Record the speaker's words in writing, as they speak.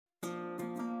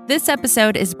This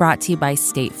episode is brought to you by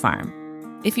State Farm.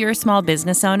 If you're a small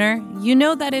business owner, you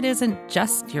know that it isn't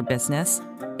just your business,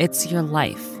 it's your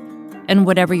life. And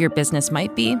whatever your business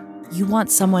might be, you want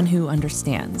someone who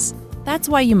understands. That's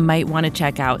why you might want to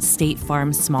check out State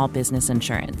Farm's small business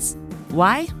insurance.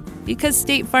 Why? Because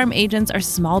State Farm agents are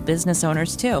small business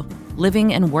owners too,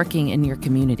 living and working in your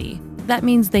community. That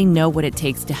means they know what it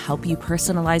takes to help you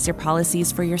personalize your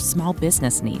policies for your small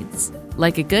business needs.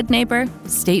 Like a good neighbor,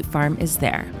 State Farm is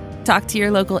there. Talk to your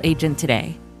local agent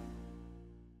today.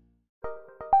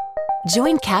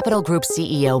 Join Capital Group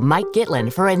CEO Mike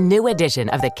Gitlin for a new edition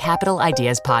of the Capital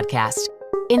Ideas Podcast.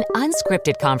 In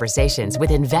unscripted conversations with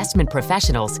investment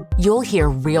professionals, you'll hear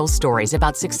real stories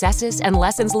about successes and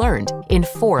lessons learned,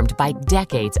 informed by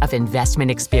decades of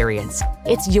investment experience.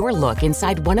 It's your look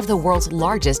inside one of the world's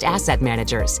largest asset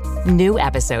managers. New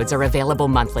episodes are available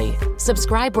monthly.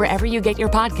 Subscribe wherever you get your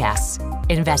podcasts.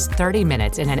 Invest 30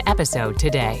 minutes in an episode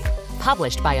today.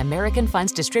 Published by American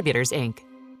Funds Distributors, Inc.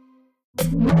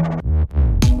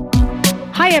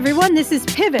 Hi, everyone. This is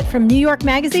Pivot from New York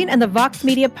Magazine and the Vox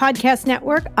Media Podcast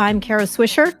Network. I'm Kara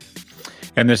Swisher.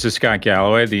 And this is Scott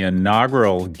Galloway, the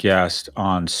inaugural guest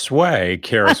on Sway,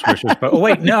 Kara Swisher's. Oh,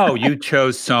 wait, no, you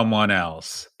chose someone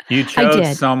else. You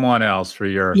chose someone else for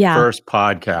your first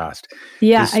podcast.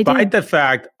 Yeah, Despite I did. the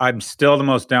fact I'm still the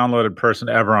most downloaded person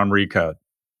ever on Recode.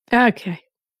 Okay.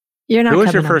 You're not. Who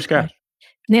was your first guest?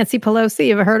 Nancy Pelosi.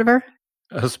 You ever heard of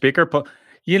her? Speaker.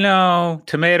 Tomato,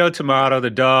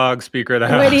 the dog, Speaker of the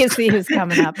House. Where do you see who's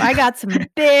coming up? I got some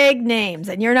big names,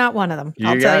 and you're not one of them.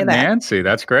 I'll tell you that. Nancy.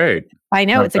 That's great. I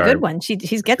know. It's a good one. She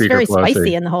gets Speaker very Pelosi.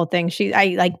 spicy in the whole thing.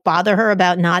 I bother her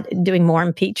about not doing more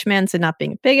impeachments and not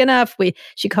being big enough.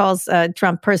 She calls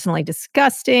Trump personally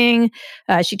disgusting.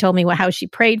 She told me how she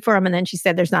prayed for him, and then she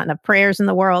said there's not enough prayers in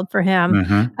the world for him.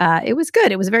 Mm-hmm. It was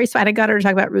good. It was very sweet. I got her to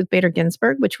talk about Ruth Bader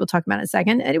Ginsburg, which we'll talk about in a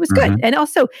second, and it was good. And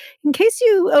also, in case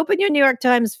you open your New York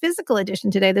Times physical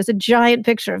edition today, there's a giant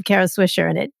picture of Kara Swisher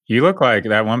in it. You look like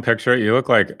that one picture. You look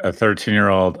like a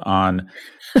 13-year-old on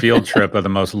field trip of the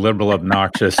most liberal,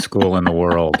 obnoxious school in the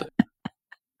world.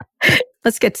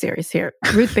 Let's get serious here.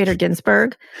 Ruth Bader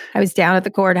Ginsburg. I was down at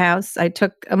the courthouse. I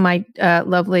took my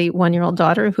lovely 1-year-old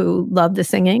daughter who loved the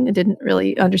singing and didn't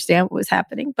really understand what was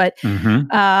happening. But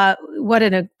what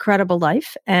an incredible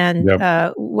life. And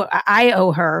I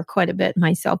owe her quite a bit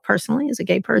myself personally as a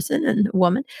gay person and a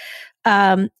woman.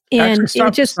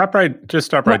 Actually, stop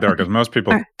right there, because most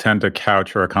people tend to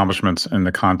couch her accomplishments in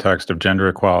the context of gender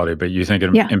equality, but you think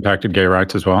it impacted gay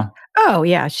rights as well? Oh,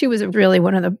 yeah. She was really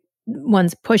one of the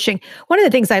ones pushing. One of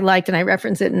the things I liked, and I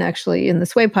reference it in the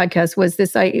Sway podcast, was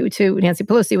this to Nancy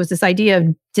Pelosi, was this idea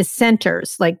of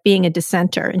dissenters, like being a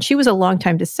dissenter. And she was a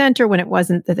longtime dissenter when it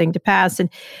wasn't the thing to pass. And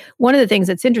one of the things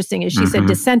that's interesting is she said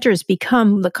dissenters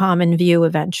become the common view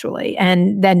eventually.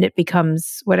 And then it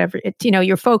becomes whatever,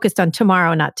 you're focused on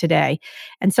tomorrow, not today.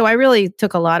 And so I really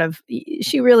took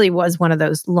she really was one of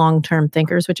those long-term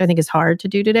thinkers, which I think is hard to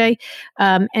do today.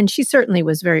 And she certainly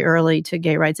was very early to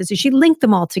gay rights. So she linked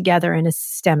them all together in a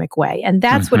systemic way. And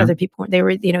that's what other people, they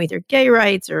were, either gay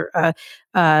rights or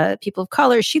people of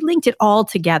color. She linked it all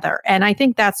together. And I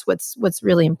think that's what's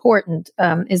really important,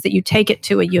 is that you take it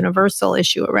to a universal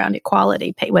issue around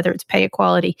equality, whether it's pay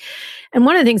equality. And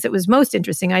one of the things that was most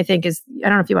interesting, I think, is, I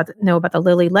don't know if you know about the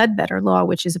Lilly Ledbetter law,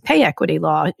 which is a pay equity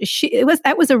law.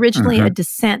 That was originally a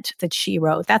dissent that she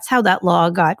wrote. That's how that law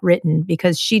got written,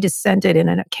 because she dissented in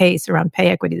a case around pay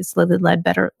equity. This Lilly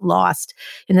Ledbetter lost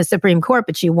in the Supreme Court,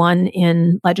 but she won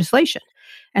in legislation.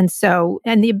 And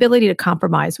the ability to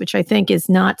compromise, which I think is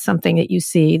not something that you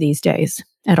see these days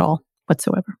at all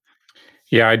whatsoever.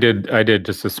 Yeah, I did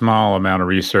just a small amount of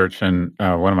research, and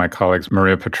one of my colleagues,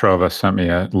 Maria Petrova, sent me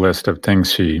a list of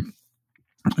things she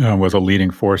was a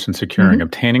leading force in securing: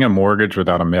 obtaining a mortgage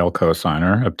without a male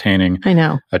cosigner, obtaining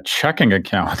a checking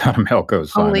account without a male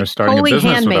cosigner, starting a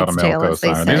business without a male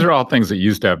cosigner. These are all things that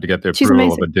used to have to get the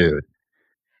approval of a dude.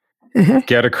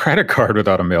 Get a credit card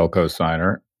without a male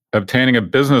cosigner, obtaining a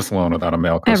business loan without a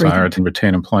male cosigner, to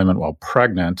retain employment while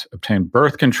pregnant, obtain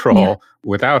birth control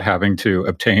without having to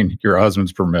obtain your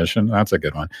husband's permission. That's a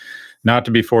good one. Not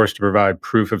to be forced to provide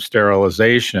proof of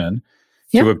sterilization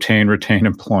to retain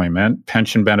employment,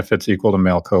 pension benefits equal to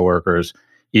male coworkers,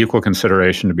 equal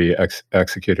consideration to be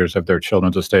executors of their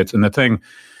children's estates. And the thing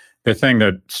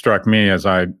that struck me, as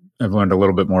I have learned a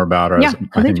little bit more about her, as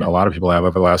I think a lot of people have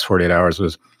over the last 48 hours,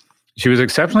 was she was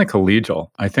exceptionally collegial.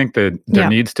 I think that there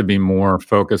needs to be more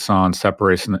focus on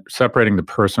separating the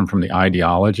person from the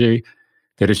ideology.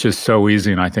 That it's just so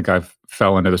easy, and I think I've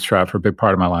fell into this trap for a big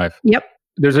part of my life. Yep.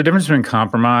 there's a difference between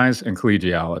compromise and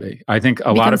collegiality. I think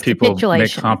a lot of people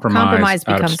make compromise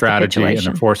out of strategy and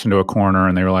they're forced into a corner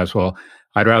and they realize, well,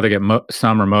 I'd rather get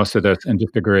some or most of this and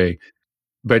just agree.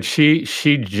 But she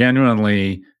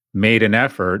genuinely made an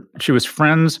effort. She was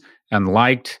friends and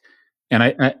liked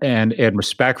and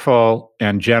respectful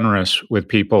and generous with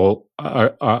people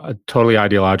totally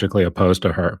ideologically opposed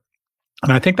to her.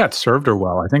 And I think that served her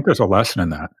well. I think there's a lesson in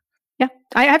that. Yeah,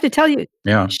 I have to tell you,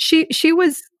 she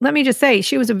was, let me just say,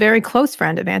 she was a very close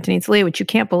friend of Antonin Scalia, which you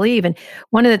can't believe. And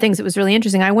one of the things that was really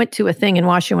interesting, I went to a thing in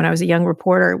Washington when I was a young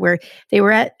reporter where they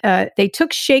were they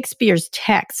took Shakespeare's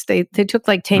text. They took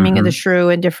like Taming of the Shrew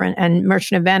and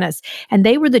Merchant of Venice, and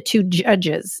they were the two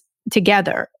judges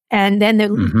together. And then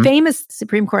the famous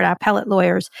Supreme Court appellate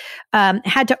lawyers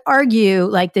had to argue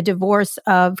like the divorce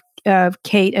of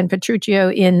Kate and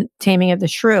Petruchio in Taming of the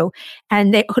Shrew,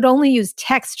 and they could only use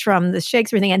text from the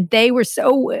Shakespeare thing, and they were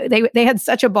they had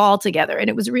such a ball together, and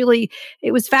it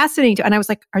was fascinating. And I was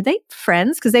like, are they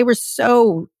friends? Because they were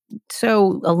so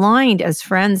aligned as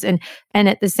friends, and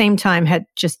at the same time had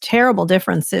just terrible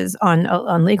differences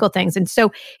on legal things. And so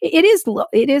it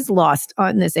is lost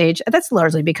on this age. That's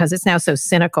largely because it's now so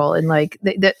cynical and like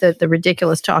the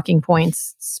ridiculous talking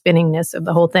points, spinningness of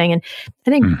the whole thing. And I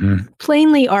think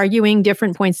plainly arguing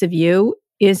different points of view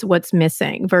is what's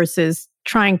missing versus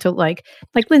trying to like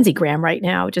Lindsey Graham right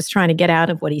now, just trying to get out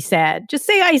of what he said. Just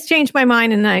say I changed my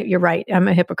mind and you're right. I'm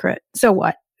a hypocrite. So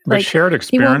what? But like, shared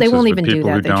experiences they won't even with people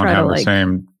do that. who They don't try have to, the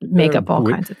same make up all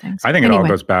kinds of things. I think it all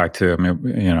goes back to,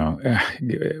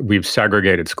 we've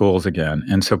segregated schools again.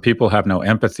 And so people have no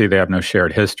empathy. They have no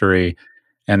shared history.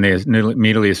 And they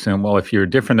immediately assume, well, if you're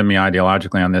different than me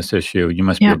ideologically on this issue, you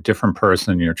must be a different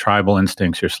person. Your tribal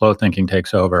instincts, your slow thinking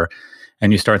takes over.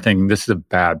 And you start thinking, this is a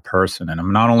bad person. And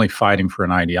I'm not only fighting for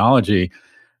an ideology,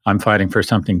 I'm fighting for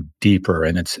something deeper.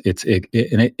 And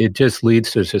it just leads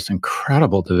to this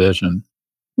incredible division.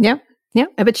 Yeah. Yeah.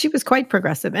 But she was quite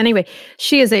progressive. Anyway,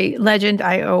 she is a legend.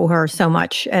 I owe her so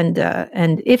much. And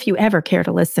if you ever care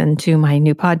to listen to my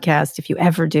new podcast, if you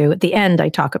ever do, at the end, I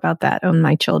talk about that on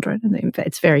my children. And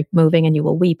it's very moving and you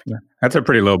will weep. Yeah. That's a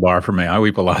pretty low bar for me. I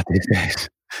weep a lot these days.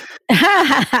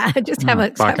 Just have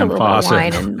a little bit of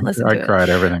wine and listen to it. I cried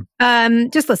everything.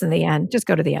 Just listen to the end. Just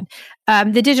go to the end.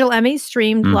 The Digital Emmys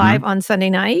streamed live on Sunday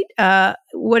night.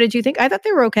 What did you think? I thought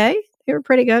they were okay. They were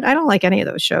pretty good. I don't like any of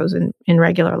those shows in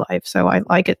regular life, so I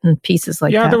like it in pieces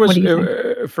like that. There was,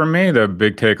 for me, the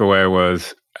big takeaway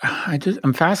was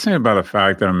I'm fascinated by the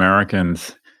fact that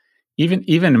Americans,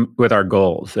 even with our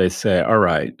goals, they say, all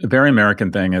right, the very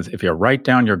American thing is if you write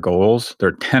down your goals,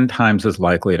 they're 10 times as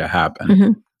likely to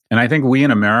happen. And I think we in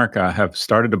America have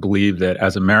started to believe that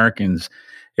as Americans,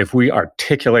 if we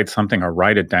articulate something or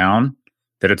write it down,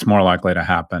 that it's more likely to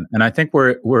happen. And I think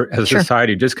we're as a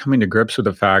society just coming to grips with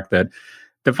the fact that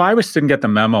the virus didn't get the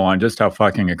memo on just how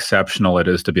fucking exceptional it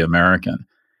is to be American.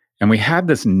 And we had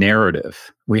this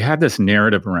narrative.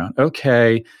 Around,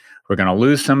 okay, we're going to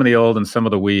lose some of the old and some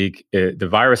of the weak. The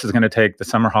virus is going to take the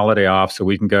summer holiday off so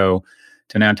we can go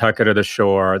to Nantucket or the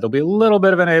shore. There'll be a little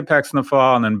bit of an apex in the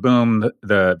fall, and then boom,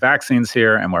 the vaccine's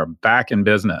here and we're back in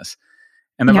business.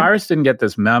 And the virus didn't get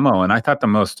this memo. And I thought the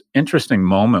most interesting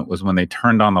moment was when they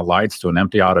turned on the lights to an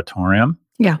empty auditorium.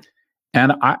 Yeah.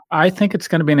 And I think it's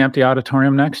going to be an empty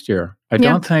auditorium next year. I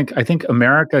think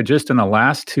America just in the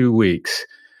last 2 weeks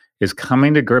is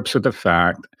coming to grips with the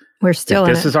fact we're still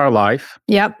this is our life.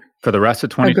 Yep. For the rest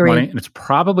of 2020. Agreed. And it's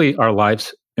probably our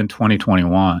lives in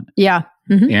 2021. Yeah.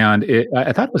 And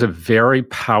I thought it was a very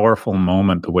powerful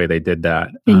moment, the way they did that.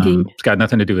 Indeed. It's got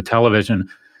nothing to do with television.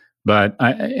 But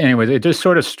anyways, it just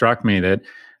sort of struck me that,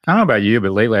 I don't know about you,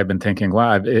 but lately I've been thinking,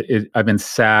 wow, I've been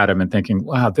sad. I've been thinking,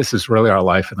 wow, this is really our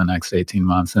life in the next 18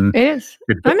 months. And it is.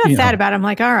 I'm not sad about it. I'm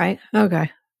like, all right,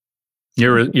 okay.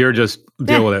 You're just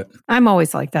deal with it. I'm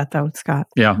always like that though, Scott.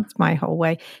 Yeah. That's my whole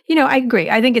way. I agree.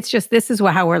 I think it's just, this is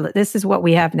what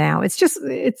we have now.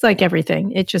 It's like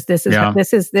everything. It's just, this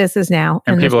is now.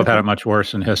 And people have had it much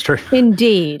worse in history.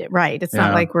 Indeed. Right. It's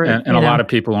not like we're, and a lot of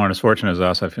people aren't as fortunate as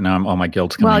us. I feel now all my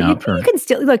guilt's coming out. You can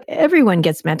still, look, everyone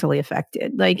gets mentally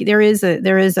affected. Like there's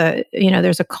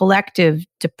a collective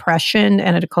depression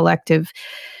and a collective,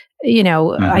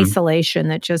 isolation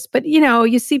that but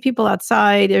you see people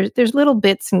outside, there's little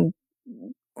bits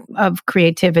of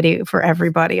creativity for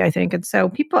everybody, I think. And so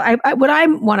people, what I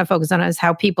want to focus on is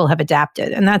how people have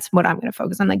adapted. And that's what I'm going to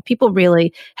focus on. Like people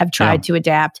really have tried to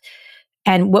adapt.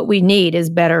 And what we need is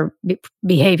better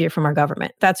behavior from our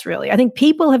government. That's really, I think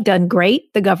people have done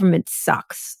great. The government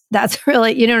sucks. That's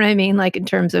really, you know what I mean? Like in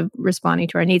terms of responding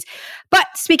to our needs. But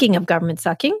speaking of government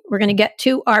sucking, we're going to get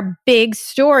to our big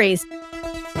stories.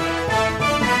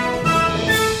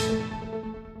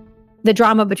 The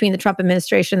drama between the Trump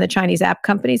administration and the Chinese app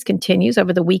companies continues.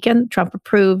 Over the weekend, Trump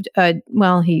approved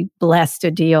he blessed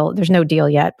a deal. There's no deal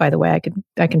yet, by the way.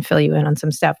 I can fill you in on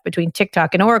some stuff between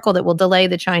TikTok and Oracle that will delay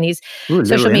the Chinese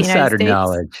social media in the United States.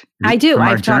 Knowledge. I do.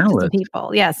 I've talked to some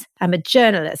people. Yes, I'm a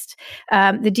journalist.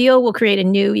 The deal will create a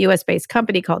new U.S.-based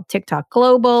company called TikTok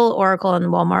Global. Oracle and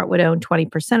Walmart would own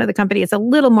 20% of the company. It's a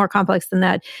little more complex than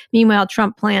that. Meanwhile,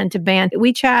 Trump planned to ban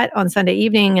WeChat on Sunday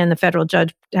evening, and the federal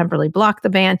judge temporarily blocked the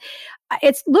ban.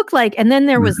 It looked like, and then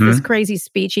there was this crazy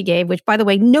speech he gave, which, by the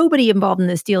way, nobody involved in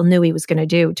this deal knew he was going to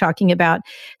do, talking about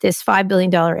this $5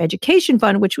 billion education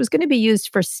fund, which was going to be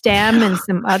used for STEM and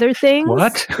some other things.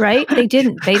 What? Right? They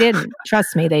didn't.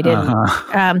 Trust me, they didn't.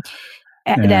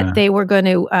 That they were going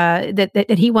to,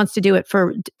 that he wants to do it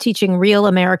for teaching real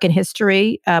American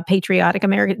history, patriotic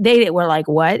American. They were like,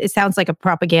 what? It sounds like a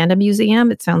propaganda museum.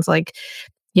 It sounds like,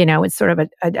 it's sort of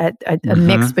a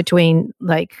mix between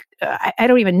like, I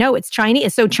don't even know. It's Chinese.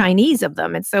 It's so Chinese of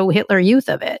them. It's so Hitler Youth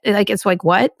of it. Like, it's like,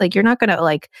 what? Like, you're not going to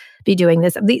like be doing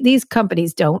this. These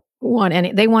companies don't want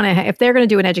any, they want to, if they're going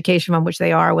to do an education fund, which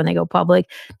they are when they go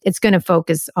public, it's going to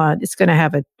focus on, it's going to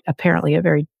have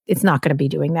it's not going to be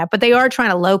doing that. But they are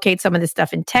trying to locate some of this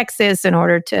stuff in Texas in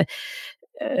order to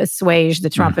assuage the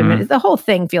Trump administration. The whole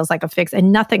thing feels like a fix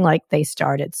and nothing like they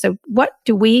started. So what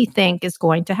do we think is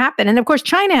going to happen? And of course,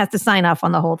 China has to sign off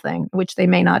on the whole thing, which they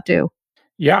may not do.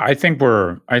 Yeah, I think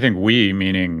we,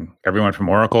 meaning everyone from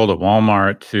Oracle to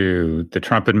Walmart to the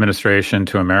Trump administration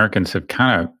to Americans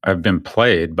have been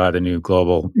played by the new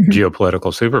global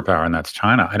geopolitical superpower, and that's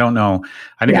China. I don't know.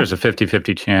 I think there's a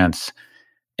 50-50 chance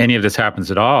any of this happens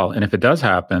at all. And if it does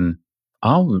happen,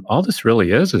 all this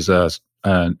really is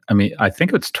I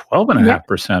think it's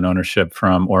 12.5% ownership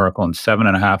from Oracle and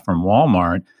 7.5% from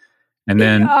Walmart. And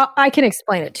then I can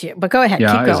explain it to you, but go ahead.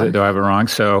 Yeah, keep going. Do I have it wrong?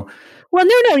 So, well,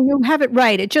 no, you have it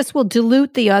right. It just will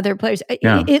dilute the other players.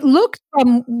 Yeah. It looked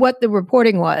from what the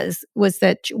reporting was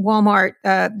that Walmart,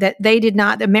 that they did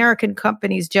not. The American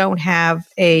companies don't have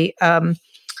that.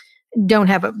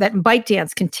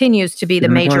 ByteDance continues to be the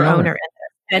major owner,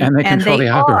 and they control the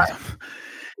algorithm.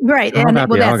 Right.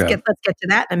 Let's get to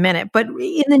that in a minute. But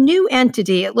in the new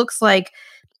entity, it looks like,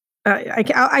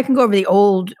 I can go over the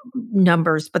old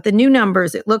numbers, but the new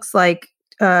numbers, it looks like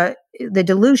the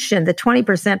dilution, the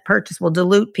 20% purchase will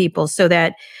dilute people so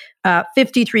that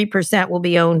 53% will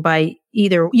be owned by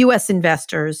either U.S.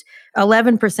 investors,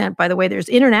 11%, by the way, there's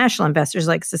international investors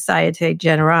like Societe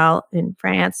Generale in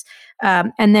France,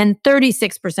 and then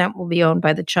 36% will be owned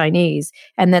by the Chinese,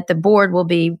 and that the board will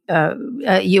be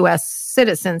U.S.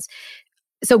 citizens.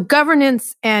 So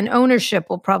governance and ownership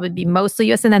will probably be mostly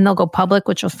U.S., and then they'll go public,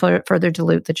 which will further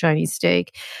dilute the Chinese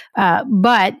stake.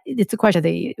 But it's a question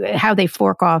of how they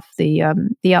fork off the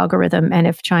algorithm, and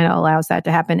if China allows that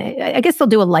to happen. I guess they'll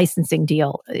do a licensing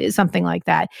deal, something like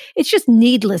that. It's just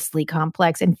needlessly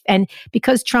complex, and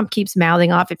because Trump keeps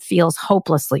mouthing off, it feels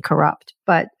hopelessly corrupt.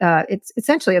 But it's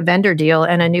essentially a vendor deal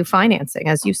and a new financing,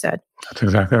 as you said. That's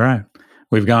exactly right.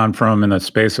 We've gone from, in the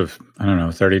space of,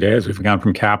 30 days, we've gone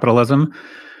from capitalism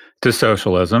to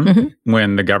socialism.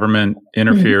 When the government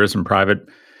interferes in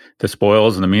the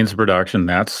spoils and the means of production,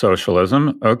 that's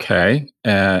socialism. Okay.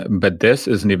 But this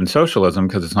isn't even socialism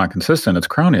because it's not consistent. It's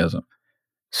cronyism.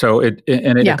 So it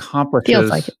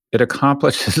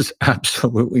accomplishes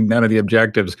absolutely none of the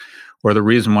objectives or the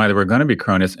reason why they were going to be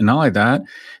cronies. And not only that,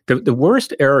 the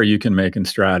worst error you can make in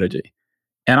strategy,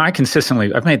 and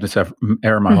I've made this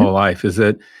error my whole life, is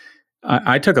that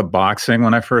I took up boxing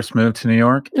when I first moved to New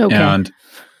York. Okay. And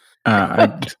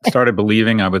I started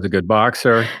believing I was a good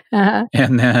boxer.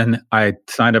 And then I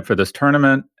signed up for this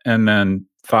tournament. And then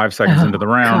 5 seconds into the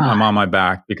round, I'm on my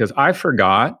back because I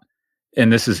forgot,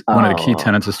 and this is one of the key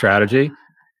tenets of strategy,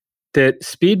 that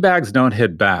speed bags don't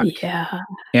hit back. Yeah.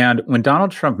 And when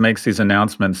Donald Trump makes these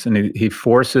announcements and he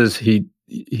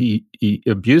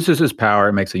abuses his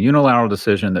power, makes a unilateral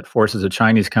decision that forces a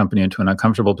Chinese company into an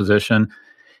uncomfortable position,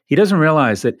 he doesn't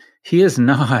realize that he is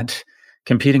not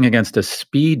competing against a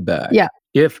speed bag. Yeah.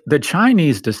 If the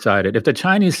Chinese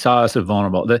saw us as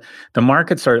vulnerable, the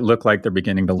markets look like they're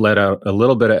beginning to let out a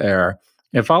little bit of air.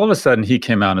 If all of a sudden he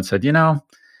came out and said,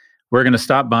 we're going to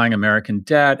stop buying American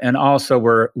debt, and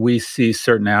also we see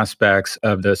certain aspects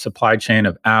of the supply chain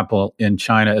of Apple in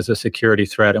China as a security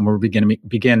threat, and we're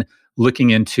begin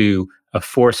looking into a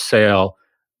forced sale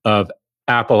of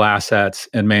Apple assets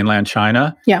in mainland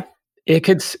China. Yeah, it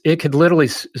could literally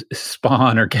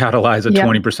spawn or catalyze a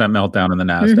 20% meltdown in the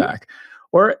NASDAQ,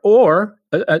 or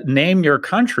name your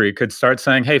country could start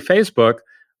saying, "Hey, Facebook,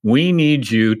 we need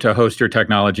you to host your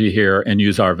technology here and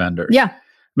use our vendors." Yeah.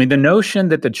 I mean, the notion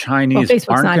that the Chinese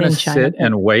aren't going to sit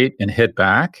and wait and hit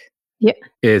back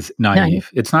is naive.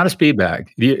 It's not a speed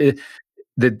bag.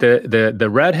 The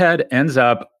redhead ends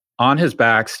up on his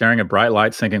back staring at bright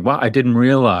lights thinking, wow, I didn't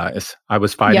realize I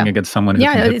was fighting against someone who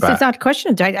can hit back. It's not a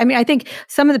question of, I mean, I think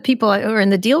some of the people who are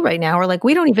in the deal right now are like,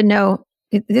 we don't even know.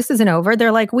 This isn't over.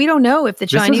 They're like, we don't know if the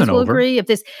Chinese will agree. If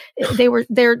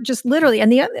they're just literally,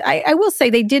 and I will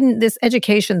say they didn't, this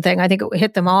education thing, I think it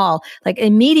hit them all. Like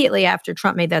immediately after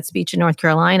Trump made that speech in North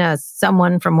Carolina,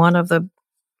 someone from one of the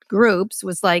groups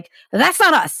was like, that's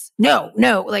not us. No.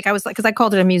 Like I was like, because I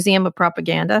called it a museum of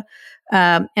propaganda.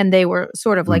 And they were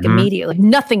sort of like immediately,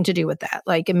 nothing to do with that,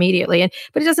 like immediately.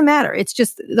 But it doesn't matter. It's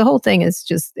just, the whole thing is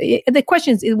just, the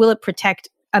question is, will it protect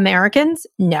Americans?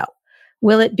 No.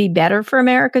 Will it be better for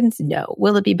Americans? No.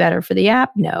 Will it be better for the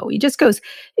app? No.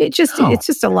 It's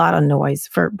just a lot of noise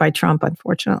by Trump,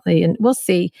 unfortunately. And we'll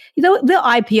see. They'll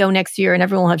IPO next year and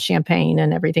everyone will have champagne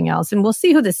and everything else. And we'll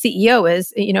see who the CEO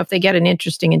is. If they get an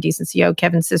interesting and decent CEO.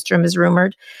 Kevin Systrom is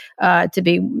rumored to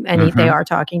be, and they are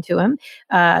talking to him.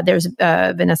 There's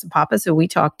Vanessa Pappas, who we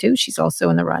talked to. She's also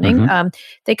in the running.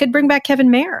 They could bring back Kevin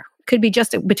Mayer. Could be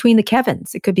just between the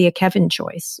Kevins. It could be a Kevin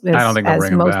choice. I don't think they'll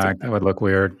bring him back. That would look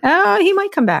weird. He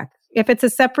might come back. If it's a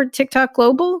separate TikTok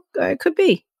Global, it could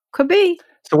be.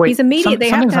 So wait, he's immediate.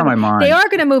 Something's on my mind. They are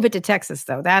going to move it to Texas,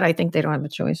 though. That I think they don't have a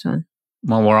choice on.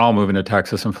 Well, we're all moving to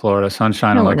Texas and Florida.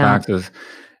 Sunshine and taxes.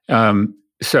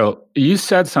 So you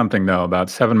said something, though, about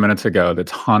 7 minutes ago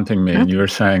that's haunting me. And you were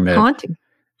saying that... Haunting.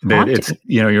 It's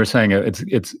you were saying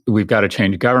it's we've got to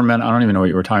change government. I don't even know what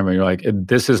you were talking about. You're like,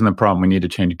 this isn't the problem. We need to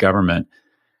change government.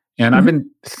 And I've been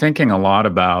thinking a lot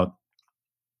about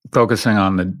focusing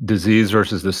on the disease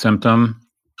versus the symptom,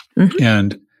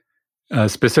 and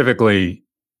specifically,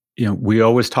 we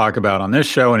always talk about on this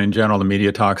show and in general, the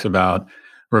media talks about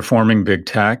reforming big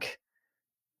tech,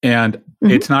 and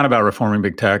it's not about reforming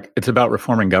big tech. It's about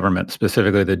reforming government,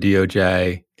 specifically the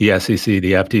DOJ, the SEC,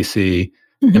 the FTC.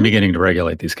 And beginning to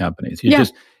regulate these companies.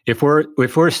 If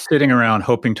we're sitting around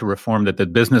hoping to reform that the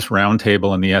Business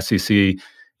Roundtable and the SEC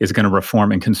is going to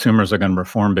reform and consumers are going to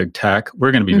reform big tech,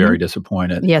 we're going to be very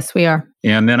disappointed. Yes, we are.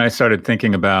 And then I started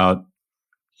thinking about,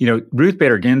 Ruth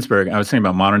Bader Ginsburg. I was thinking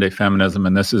about modern day feminism,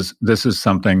 and this is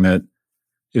something that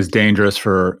is dangerous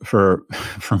for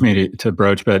me to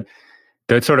broach. But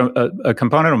that sort of a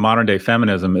component of modern day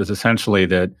feminism is essentially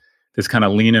that. This kind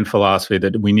of lean-in philosophy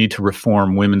that we need to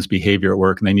reform women's behavior at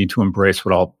work, and they need to embrace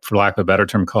what I'll, for lack of a better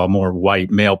term, call more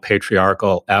white, male,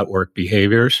 patriarchal at-work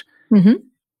behaviors.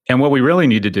 And what we really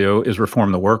need to do is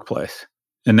reform the workplace.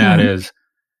 And that is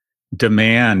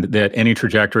demand that any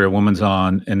trajectory a woman's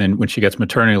on, and then when she gets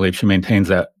maternity leave, she maintains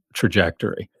that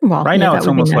trajectory. Well, right now, it's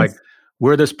almost like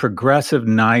we're this progressive,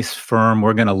 nice firm.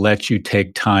 We're going to let you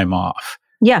take time off.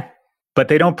 Yeah. But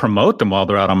they don't promote them while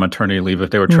they're out on maternity leave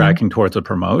if they were tracking towards a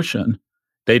promotion.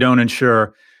 They don't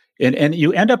ensure, and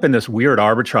you end up in this weird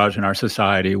arbitrage in our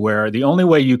society where the only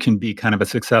way you can be kind of a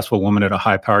successful woman at a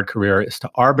high-powered career is to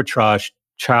arbitrage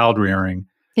child rearing.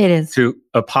 It is. To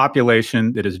a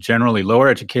population that is generally lower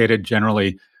educated,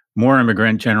 generally more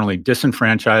immigrant, generally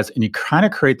disenfranchised, and you kind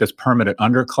of create this permanent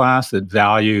underclass that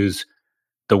values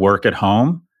the work at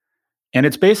home. And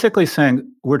it's basically saying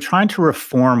we're trying to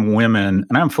reform women,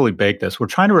 and I haven't fully baked this, we're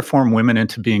trying to reform women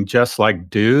into being just like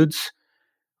dudes,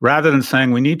 rather than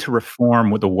saying we need to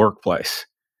reform with the workplace.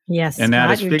 Yes. And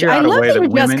that is figure out a way that women... I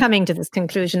love that you're just coming to this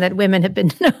conclusion that women have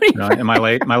been... Am I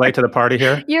late? Am I late to the party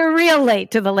here? You're real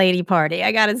late to the lady party,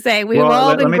 I got to say. We've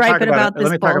all been griping about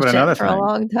this bullshit for a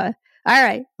long time. All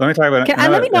right. Let me talk about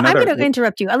I'm going to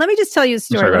interrupt you. Let me just tell you a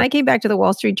story. When I came back to the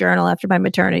Wall Street Journal after my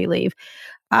maternity leave,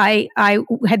 I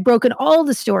had broken all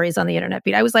the stories on the internet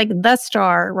beat. I was like the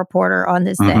star reporter on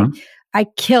this thing. I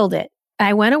killed it.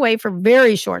 I went away for a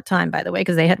very short time, by the way,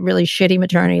 because they had really shitty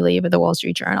maternity leave at the Wall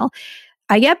Street Journal.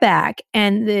 I get back,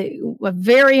 and a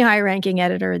very high-ranking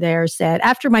editor there said,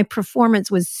 after my performance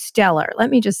was stellar, let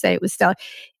me just say it was stellar,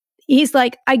 he's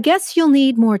like, I guess you'll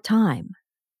need more time.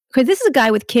 Because this is a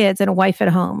guy with kids and a wife at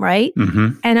home, right?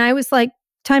 And I was like,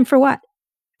 time for what?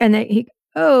 And he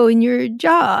in your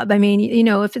job. I mean,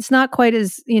 if it's not quite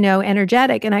as,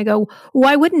 energetic. And I go,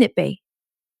 why wouldn't it be?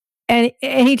 And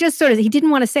he just he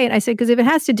didn't want to say it. I said, because if it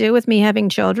has to do with me having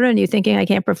children and you thinking I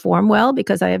can't perform well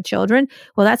because I have children,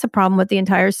 well, that's a problem with the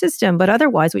entire system. But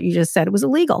otherwise, what you just said was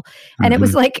illegal. And it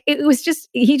was like,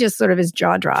 he just sort of his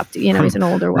jaw dropped. He's an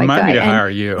older white guy. Remind me to hire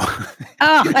you.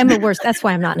 I'm the worst. That's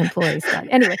why I'm not an employee.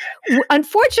 Anyway,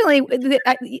 unfortunately,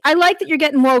 I like that you're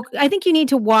getting woke. I think you need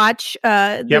to watch.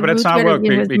 But it's not woke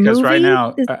because right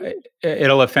now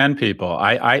it'll offend people.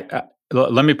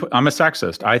 I'm a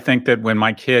sexist. I think that when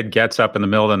my kid gets up in the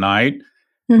middle of the night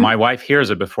My wife hears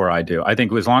it before I do. I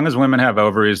think as long as women have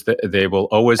ovaries, they will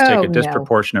always take a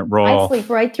disproportionate role. I sleep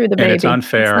right through the baby. And it's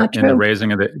unfair in the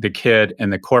raising of the kid,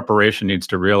 and the corporation needs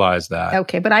to realize that.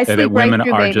 Okay, but I sleep right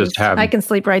through babies. I can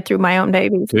sleep right through my own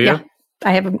babies. Do you? Yeah,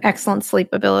 I have an excellent sleep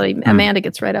ability. Amanda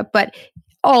gets right up, but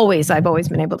I've always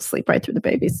been able to sleep right through the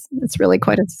babies. It's really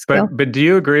quite a skill. But do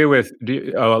you agree with?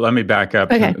 Let me back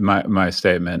up my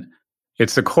statement.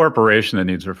 It's the corporation that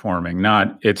needs reforming.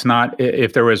 It's not.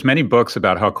 If there was many books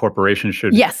about how corporations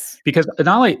should. Yes. Because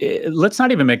not only, let's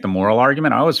not even make the moral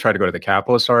argument. I always try to go to the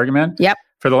capitalist argument. Yep.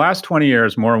 For the last 20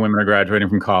 years, more women are graduating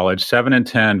from college. 7 in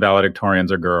 10 valedictorians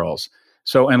are girls.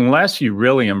 So unless you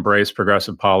really embrace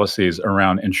progressive policies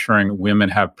around ensuring women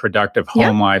have productive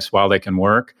home lives while they can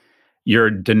work, you're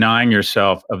denying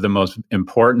yourself of the most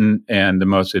important and the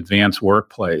most advanced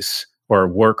workplace or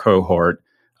work cohort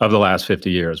of the last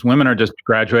 50 years. Women are just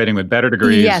graduating with better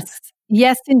degrees.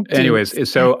 Yes, indeed.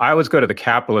 Anyways, so I always go to the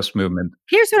capitalist movement.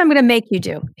 Here's what I'm going to make you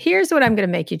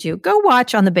do. Go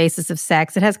watch On the Basis of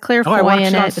Sex. It has Claire Foy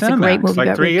in it. It's a great movie.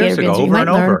 Like 3 years ago, over and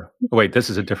over. Oh, wait, this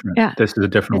is a different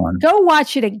one. Go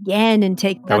watch it again and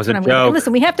take. That was a joke.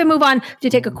 Listen, we have to move on to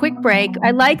take a quick break.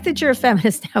 I like that you're a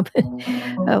feminist now, but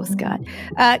oh, Scott.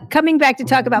 Coming back to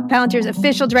talk about Palantir's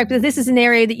official director. This is an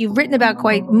area that you've written about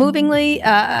quite movingly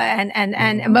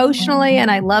and emotionally,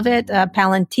 and I love it.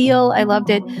 Palantir, I loved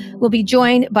it. We'll be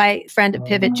joined by friend of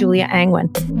Pivot, Julia Angwin.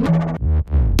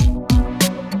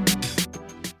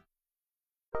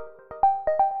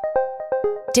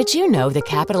 Did you know the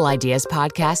Capital Ideas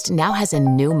podcast now has a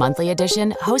new monthly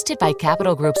edition hosted by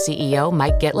Capital Group CEO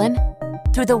Mike Gitlin?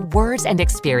 Through the words and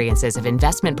experiences of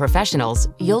investment professionals,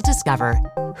 you'll discover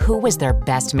who was their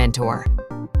best mentor,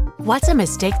 what's a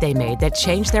mistake they made that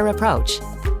changed their approach,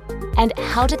 and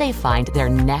how do they find their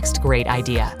next great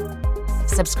idea.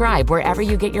 Subscribe wherever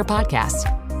you get your podcasts.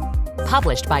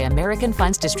 Published by American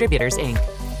Funds Distributors, Inc.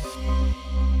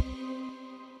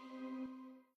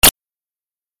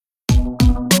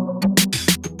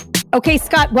 Okay,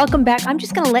 Scott, welcome back. I'm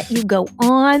just going to let you go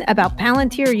on about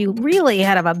Palantir. You really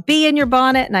had a bee in your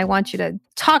bonnet, and I want you to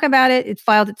talk about it. It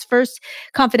filed its first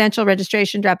confidential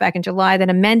registration draft back in July, then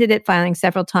amended it, filing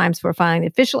several times for filing the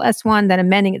official S1, then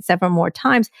amending it several more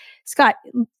times. Scott,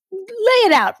 lay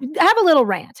it out. Have a little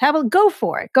rant. Go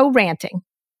for it. Go ranting.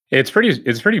 It's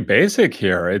pretty basic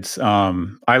here. It's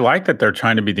I like that they're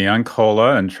trying to be the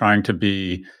Uncola and trying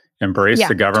to embrace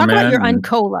the government. Talk about your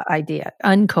Uncola idea.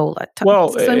 Uncola.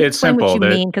 It's simple. What you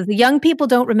mean, because the young people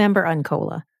don't remember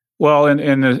Uncola. Well,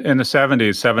 in the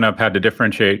 70s, 7-Up had to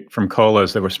differentiate from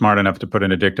colas that were smart enough to put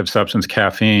an addictive substance,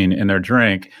 caffeine, in their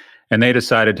drink, and they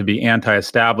decided to be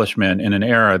anti-establishment in an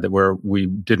era where we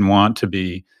didn't want to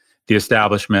be the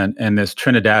establishment. And this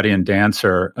Trinidadian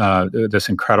dancer, this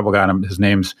incredible guy, his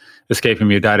name's escaping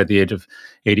me, who died at the age of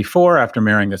 84 after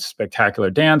marrying this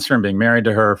spectacular dancer and being married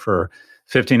to her for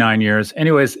 59 years.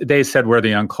 Anyways, they said we're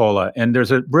the Uncola. And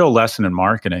there's a real lesson in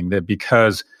marketing that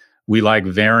because we like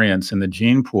variance in the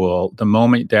gene pool, the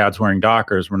moment dad's wearing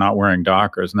Dockers, we're not wearing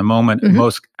Dockers. And the moment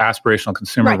most aspirational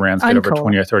consumer brands get over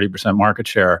 20 or 30% market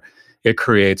share, it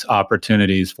creates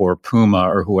opportunities for Puma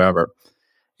or whoever.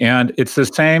 And it's the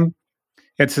same.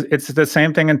 It's the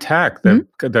same thing in tech.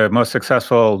 The most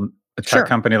successful tech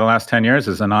company in the last 10 years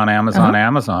is a non-Amazon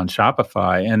Amazon,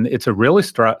 Shopify. And it's a really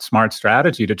smart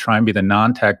strategy to try and be the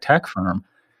non-tech tech firm.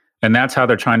 And that's how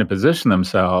they're trying to position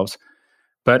themselves.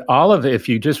 But all of it, if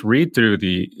you just read through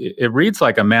it reads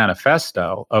like a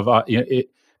manifesto of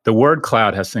the word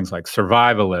cloud has things like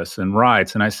survivalists and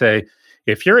rights. And I say,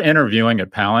 if you're interviewing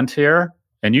at Palantir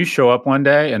and you show up one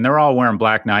day and they're all wearing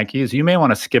black Nikes, you may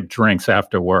want to skip drinks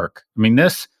after work. I mean,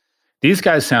 these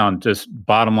guys sound just,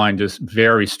 bottom line, just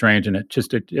very strange. And it's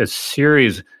just a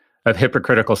series of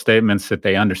hypocritical statements that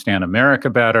they understand America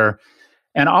better.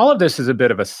 And all of this is a bit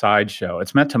of a sideshow.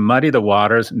 It's meant to muddy the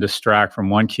waters and distract from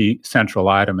one key central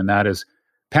item, and that is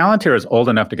Palantir is old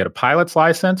enough to get a pilot's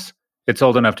license. It's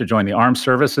old enough to join the armed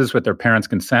services with their parents'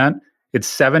 consent. It's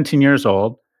 17 years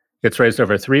old. It's raised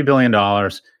over $3 billion.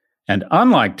 And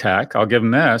unlike tech, I'll give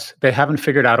them this, they haven't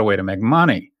figured out a way to make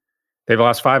money. They've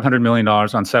lost $500 million on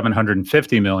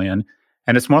 $750 million.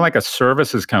 And it's more like a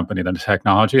services company than a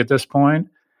technology at this point.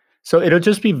 So it'll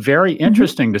just be very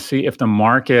interesting to see if the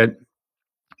market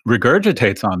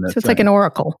regurgitates on this. So it's like an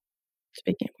Oracle.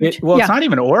 Speaking of which. It's not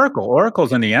even Oracle.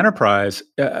 Oracle's in the enterprise.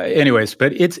 Anyways,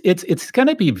 but it's going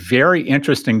to be very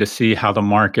interesting to see how the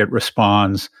market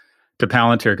responds to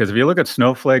Palantir. Because if you look at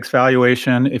Snowflake's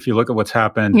valuation, if you look at what's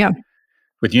happened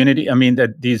with Unity, I mean,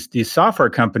 that these software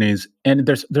companies, and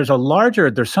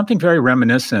there's something very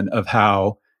reminiscent of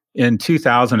how in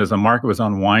 2000, as the market was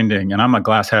unwinding, and I'm a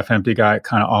glass half empty guy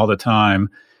kind of all the time,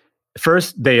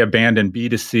 first they abandoned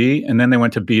B2C and then they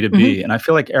went to B2B. And I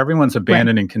feel like everyone's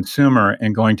abandoning consumer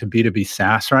and going to B2B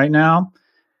SaaS right now.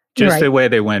 Just the way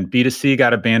they went. B2C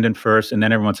got abandoned first, and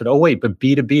then everyone said, oh, wait, but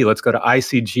B2B, let's go to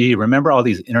ICG. Remember all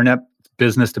these internet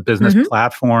business-to-business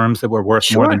platforms that were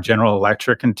worth more than General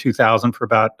Electric in 2000 for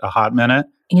about a hot minute?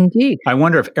 Indeed. I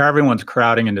wonder if everyone's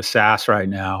crowding into SaaS right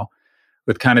now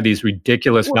with kind of these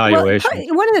ridiculous valuations.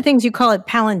 Well, one of the things you call it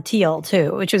Palantir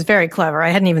too, which was very clever.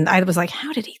 I was like,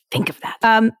 how did he think of that?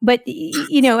 But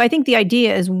I think the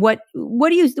idea is what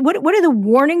are the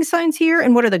warning signs here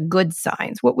and what are the good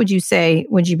signs? What would you say?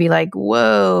 Would you be like,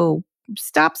 whoa,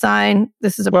 stop sign,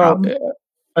 this is a problem?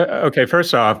 Okay,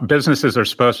 first off, businesses are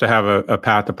supposed to have a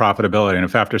path to profitability. And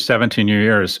if after 17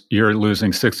 years, you're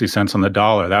losing 60 cents on the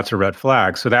dollar, that's a red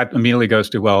flag. So that immediately goes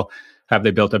to, well, have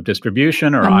they built up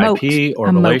distribution or IP or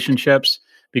relationships?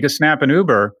 Because Snap and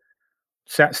Uber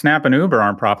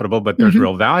aren't profitable, but there's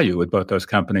real value with both those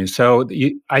companies. So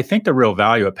I think the real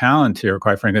value at Palantir,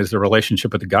 quite frankly, is the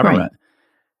relationship with the government.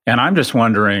 Right. And I'm just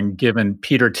wondering, given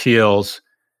Peter Thiel's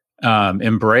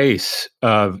embrace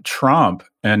of Trump,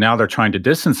 and now they're trying to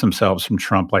distance themselves from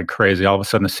Trump like crazy. All of a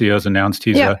sudden, the CEO's announced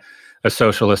he's a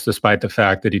socialist, despite the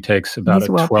fact that he takes about a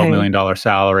 $12 million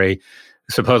salary.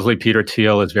 Supposedly, Peter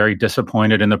Thiel is very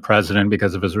disappointed in the president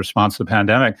because of his response to the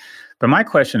pandemic. But my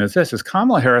question is this: is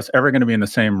Kamala Harris ever going to be in the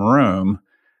same room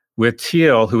with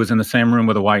Thiel, who was in the same room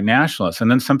with a white nationalist? And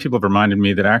then some people have reminded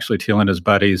me that actually Thiel and his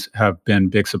buddies have been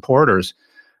big supporters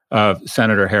of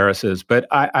Senator Harris's. But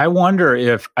I wonder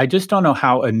if, I just don't know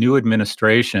how a new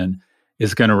administration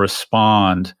is going to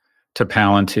respond to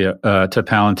Palantir.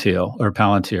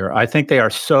 I think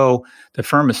the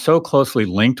firm is so closely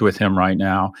linked with him right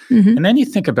now. And then you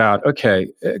think about, okay,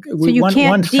 so you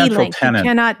can't de-link. You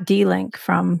cannot de-link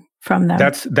from them.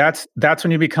 That's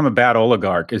when you become a bad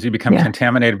oligarch, is you become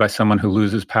contaminated by someone who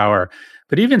loses power.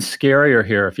 But even scarier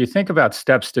here, if you think about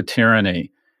steps to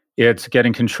tyranny, it's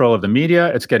getting control of the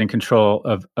media, it's getting control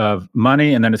of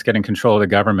money, and then it's getting control of the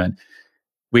government.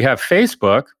 We have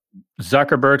Facebook,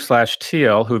 Zuckerberg /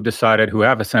 Thiel, who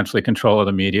have essentially control of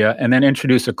the media, and then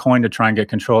introduce a coin to try and get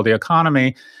control of the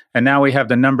economy. And now we have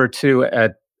the number two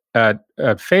at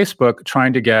Facebook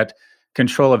trying to get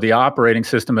control of the operating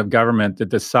system of government that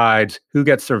decides who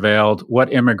gets surveilled,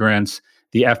 what immigrants,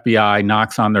 the FBI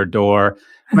knocks on their door.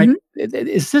 Like,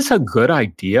 is this a good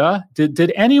idea?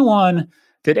 Did anyone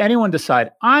decide,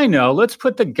 let's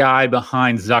put the guy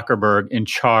behind Zuckerberg in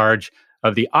charge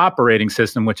of the operating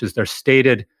system, which is their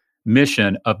stated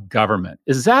mission of government?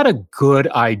 Is that a good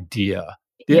idea?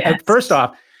 Yes. First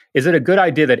off, is it a good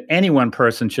idea that any one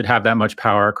person should have that much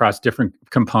power across different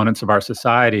components of our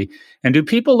society? And do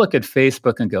people look at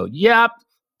Facebook and go, yep,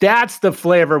 that's the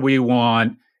flavor we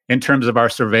want in terms of our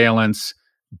surveillance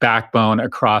backbone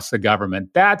across the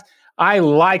government? I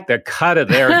like the cut of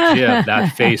their jib,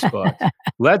 that Facebook.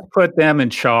 Let's put them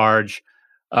in charge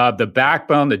of the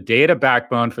backbone, the data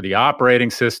backbone for the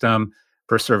operating system,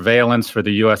 for surveillance for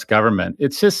the U.S. government.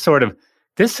 It's just sort of,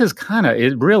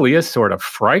 it really is sort of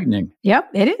frightening. Yep,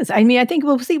 it is. I mean, I think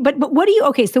we'll see. But what do you,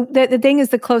 okay, so the thing is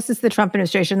the closest to the Trump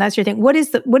administration, that's your thing. What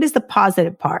is the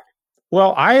positive part?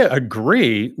 Well, I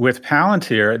agree with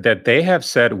Palantir that they have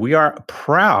said we are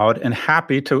proud and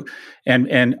happy to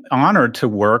and honored to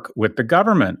work with the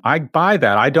government. I buy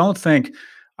that. I don't think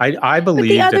I believe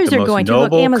but the others that the are going noble,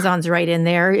 to look. Amazon's right in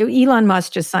there. Elon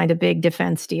Musk just signed a big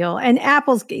defense deal, and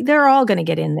they're all going to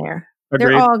get in there. Agreed.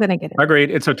 They're all going to get in.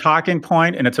 Agreed. It's a talking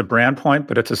point and it's a brand point,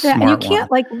 but it's a smart one. You can't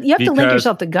you have to link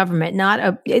yourself to government,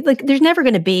 there's never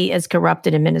going to be as corrupt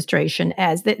an administration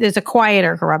as there's a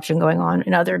quieter corruption going on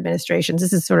in other administrations.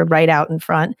 This is sort of right out in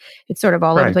front. It's sort of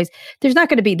all over the place. There's not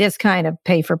going to be this kind of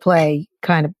pay for play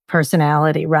kind of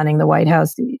personality running the White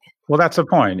House. Well, that's the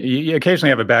point. You occasionally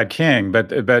have a bad king,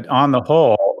 but on the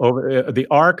whole, over the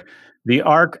arc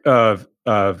of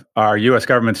our U.S.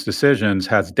 government's decisions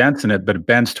has dents in it, but it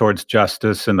bends towards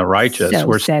justice and the righteous.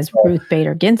 So says Ruth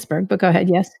Bader Ginsburg. But go ahead,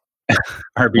 yes.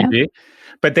 RBG. Yeah.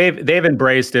 But they've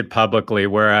embraced it publicly,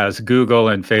 whereas Google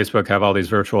and Facebook have all these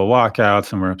virtual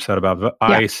walkouts, and we're upset about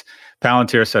ICE.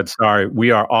 Palantir said, sorry,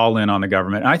 we are all in on the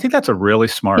government. And I think that's a really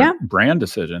smart brand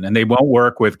decision. And they won't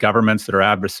work with governments that are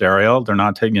adversarial. They're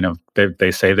not taking,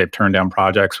 they say they've turned down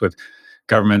projects with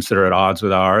governments that are at odds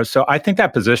with ours. So I think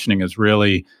that positioning is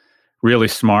really, really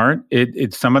smart.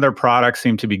 Some of their products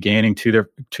seem to be gaining to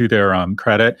their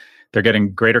credit. They're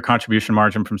getting greater contribution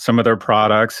margin from some of their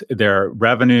products. Their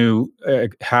revenue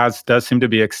does seem to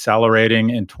be accelerating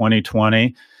in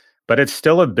 2020, but it's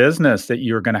still a business that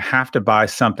you're going to have to buy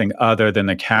something other than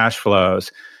the cash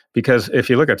flows. Because if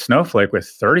you look at Snowflake with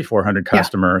 3,400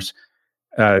 customers,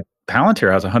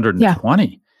 Palantir has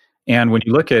 120. And when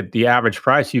you look at the average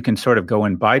price, you can sort of go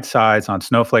in bite size on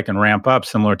Snowflake and ramp up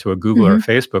similar to a Google or a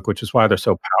Facebook, which is why they're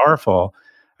so powerful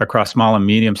across small and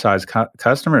medium-sized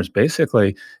customers.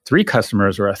 Basically, 3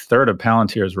 customers are a third of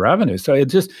Palantir's revenue. So it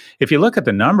just, if you look at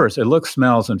the numbers, it looks,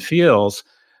 smells, and feels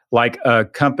like a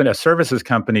services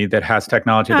company that has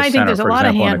technology at the center, for example, an Accenture. I think there's a lot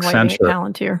of hand-waving at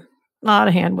Palantir. A lot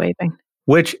of hand-waving.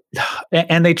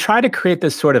 And they try to create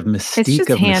this sort of mystique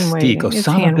of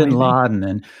Osama bin Laden,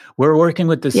 and we're working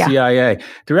with the CIA.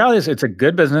 The reality is it's a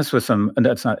good business with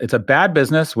it's a bad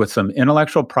business with some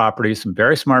intellectual property, some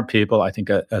very smart people, I think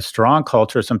a strong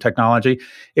culture, some technology.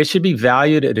 It should be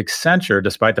valued at Accenture,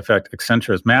 despite the fact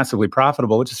Accenture is massively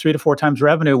profitable, which is 3 to 4 times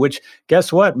revenue, which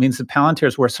guess what? Means that Palantir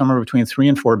is worth somewhere between 3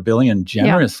 and 4 billion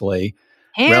generously.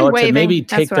 Hand waving. Maybe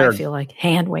take I feel like.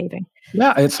 Hand waving.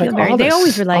 Yeah, it's like they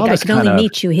always were like, I can only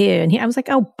meet you here. And I was like,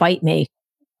 oh, bite me.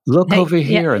 Look over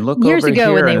here and look over here. Years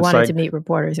ago when they wanted to meet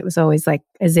reporters, it was always like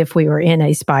as if we were in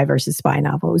a spy versus spy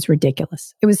novel. It was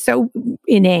ridiculous. It was so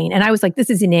inane. And I was like, this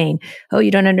is inane. Oh,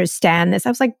 you don't understand this. I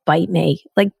was like, bite me.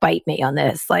 Like, bite me on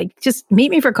this. Like, just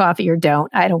meet me for coffee or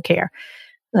don't. I don't care.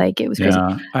 Like, it was crazy.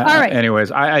 All right. Anyways,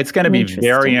 it's going to be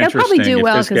very interesting. They'll probably do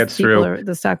well because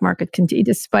the stock market continues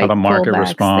despite the market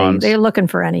responds. They're looking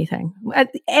for anything.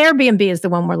 Airbnb is the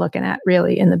one we're looking at,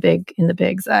 really, in the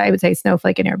bigs. I would say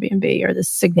Snowflake and Airbnb are the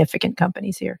significant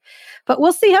companies here. But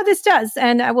we'll see how this does,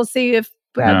 and we'll see if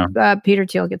Peter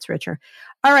Thiel gets richer.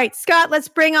 All right, Scott, let's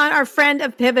bring on our friend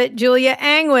of Pivot, Julia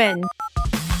Angwin.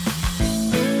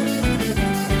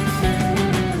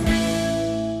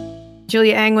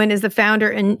 Julia Angwin is the founder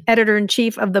and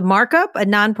editor-in-chief of The Markup, a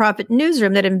nonprofit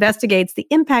newsroom that investigates the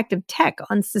impact of tech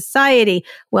on society.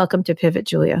 Welcome to Pivot,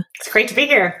 Julia. It's great to be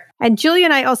here. And Julia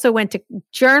and I also went to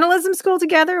journalism school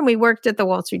together, and we worked at the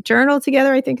Wall Street Journal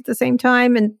together, I think, at the same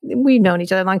time. And we've known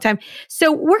each other a long time.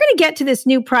 So we're going to get to this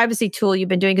new privacy tool you've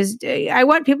been doing, because I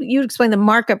want you to explain The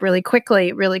Markup really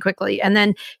quickly, and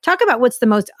then talk about what's the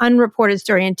most unreported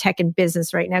story in tech and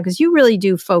business right now, because you really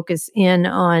do focus in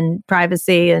on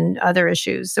privacy and other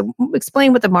issues. So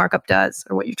explain what The Markup does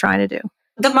or what you're trying to do.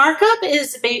 The Markup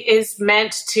is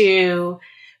meant to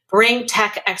bring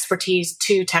tech expertise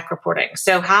to tech reporting.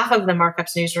 So half of the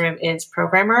Markup's newsroom is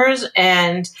programmers,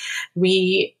 and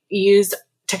we use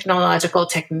technological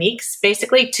techniques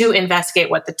basically to investigate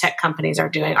what the tech companies are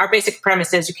doing. Our basic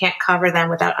premise is you can't cover them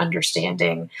without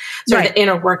understanding sort of the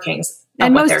inner workings.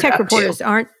 And most tech reporters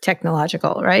aren't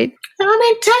technological, right? I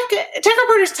mean, tech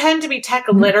reporters tend to be tech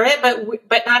literate,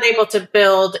 but not able to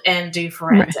build and do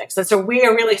forensics. Right. And so we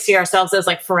really see ourselves as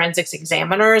like forensics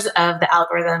examiners of the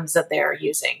algorithms that they're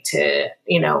using to,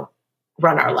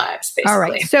 run our lives, basically. All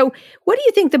right. So what do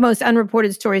you think the most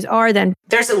unreported stories are then?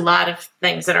 There's a lot of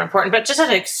things that are important, but just at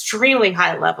an extremely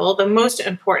high level, the most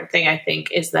important thing, I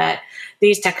think, is that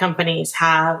these tech companies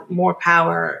have more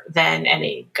power than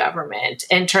any government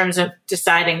in terms of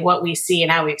deciding what we see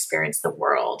and how we experience the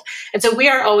world. And so we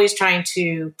are always trying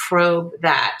to probe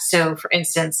that. So for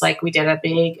instance, like we did a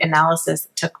big analysis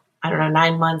that took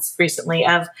 9 months recently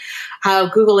of how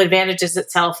Google advantages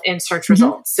itself in search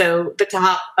results. So the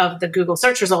top of the Google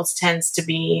search results tends to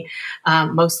be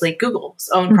mostly Google's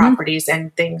own properties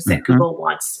and things that Google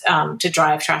wants to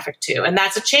drive traffic to. And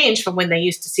that's a change from when they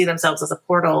used to see themselves as a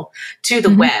portal to the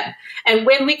web. And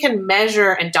when we can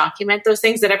measure and document those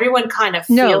things that everyone kind of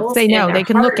feels, they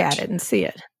can look at it and see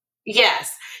it.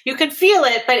 Yes. You can feel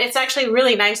it, but it's actually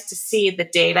really nice to see the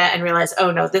data and realize,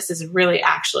 oh no, this is really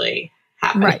actually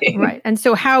happening. Right. And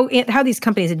so how these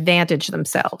companies advantage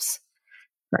themselves.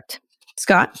 Right.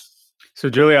 Scott? So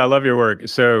Julia, I love your work.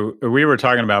 So we were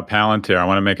talking about Palantir. I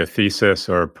want to make a thesis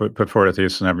or put forward a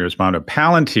thesis and have you respond to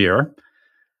Palantir.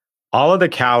 All of the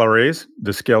calories,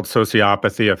 the skilled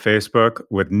sociopathy of Facebook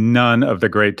with none of the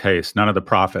great taste, none of the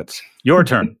profits. Your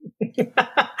turn.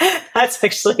 That's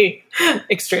actually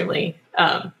extremely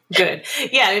good.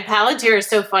 Yeah, I mean, Palantir is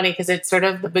so funny because it's sort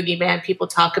of the boogeyman. People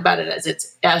talk about it as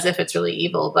if it's really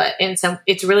evil, but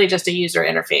it's really just a user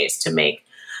interface to make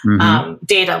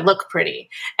data look pretty.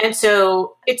 And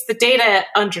so it's the data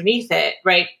underneath it,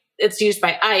 right? It's used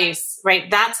by ICE,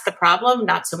 right? That's the problem,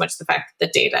 not so much the fact that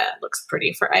the data looks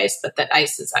pretty for ICE, but that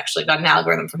ICE has actually got an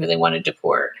algorithm for who they want to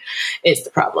deport is the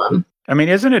problem. I mean,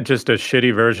 isn't it just a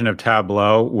shitty version of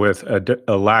Tableau with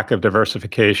a lack of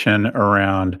diversification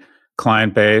around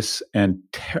client base and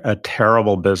a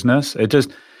terrible business?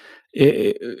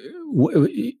 You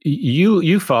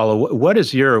follow. What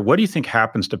do you think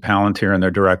happens to Palantir and their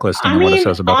direct listing and what it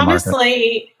says about the market?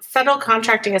 Honestly, federal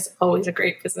contracting is always a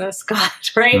great business, God,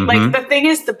 right? Mm-hmm. Like the thing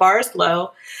is, the bar is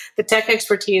low, the tech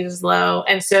expertise is low,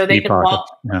 and so they can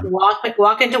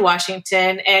walk into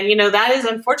Washington, and that is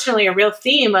unfortunately a real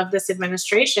theme of this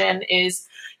administration is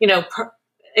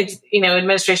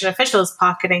administration officials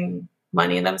pocketing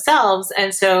money themselves,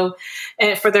 and so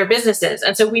for their businesses,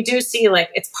 and so we do see like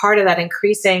it's part of that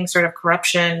increasing sort of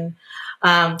corruption.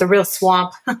 The real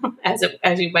swamp, as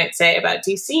you might say, about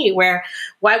DC, where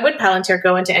why would Palantir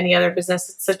go into any other business?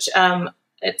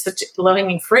 It's such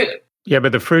low-hanging fruit. Yeah,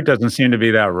 but the fruit doesn't seem to be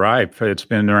that ripe. It's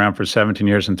been around for 17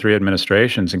 years and 3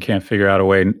 administrations and can't figure out a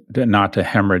way not to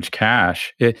hemorrhage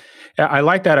cash. I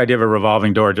like that idea of a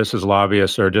revolving door, just as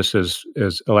lobbyists or just as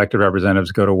elected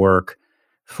representatives go to work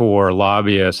for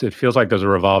lobbyists. It feels like there's a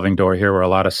revolving door here where a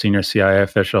lot of senior CIA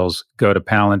officials go to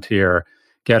Palantir,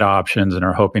 get options, and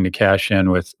are hoping to cash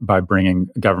in by bringing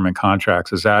government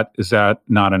contracts. Is that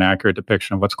not an accurate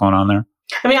depiction of what's going on there?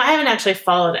 I mean, I haven't actually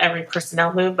followed every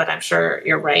personnel move, but I'm sure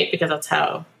you're right because that's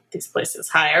how these places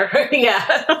hire. Yeah.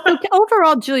 Okay,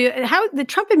 overall, Julia, how the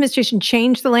Trump administration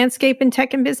changed the landscape in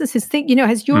tech and business?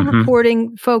 Has your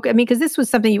reporting because this was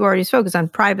something you already focused on,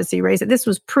 privacy, right? This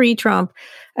was pre-Trump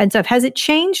and stuff. Has it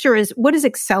changed, or what is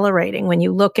accelerating when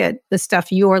you look at the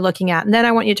stuff you're looking at? And then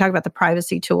I want you to talk about the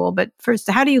privacy tool. But first,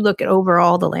 how do you look at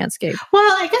overall the landscape? Well,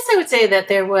 I guess I would say that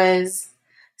there was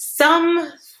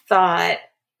some thought,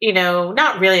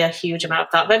 not really a huge amount of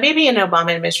thought, but maybe in the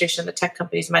Obama administration, the tech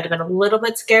companies might have been a little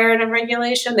bit scared of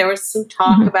regulation. There was some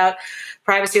talk about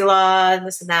privacy law and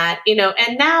this and that,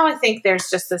 and now I think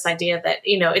there's just this idea that,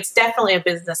 it's definitely a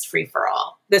business free for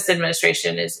all. This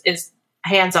administration is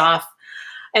hands off.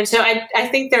 And so I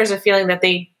think there's a feeling that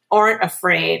they aren't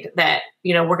afraid that,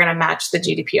 we're going to match the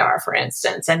GDPR, for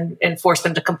instance, and force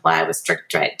them to comply with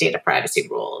strict data privacy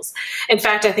rules. In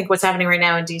fact, I think what's happening right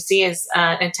now in DC is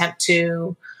an attempt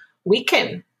to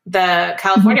weaken the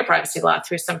California privacy law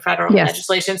through some federal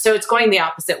legislation. So it's going the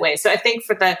opposite way. So I think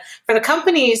for the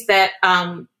companies that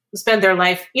spend their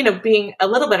life, being a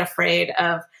little bit afraid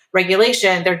of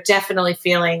regulation, they're definitely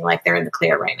feeling like they're in the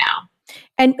clear right now.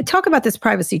 And talk about this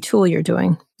privacy tool you're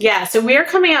doing. Yeah, so we're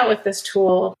coming out with this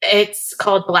tool. It's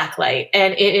called Blacklight,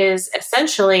 and it is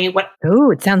essentially what...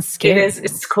 Oh, it sounds scary. It is.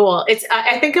 It's cool.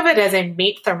 I think of it as a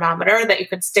meat thermometer that you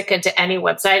can stick into any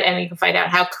website, and you can find out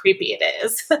how creepy it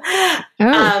is.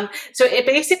 So it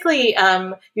basically,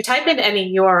 you type in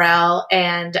any URL,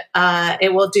 and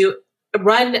it will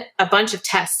run a bunch of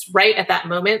tests right at that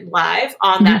moment live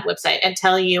on that website and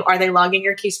tell you, are they logging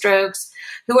your keystrokes?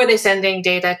 Who are they sending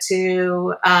data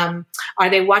to? Are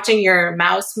they watching your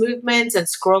mouse movements and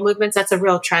scroll movements? That's a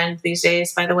real trend these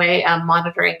days, by the way,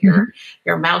 monitoring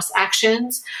your mouse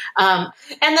actions. And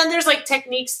then there's like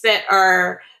techniques that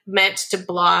are meant to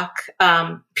block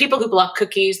people who block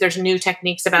cookies. There's new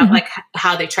techniques about like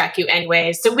how they track you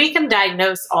anyways. So we can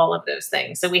diagnose all of those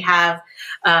things. So we have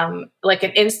like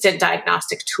an instant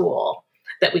diagnostic tool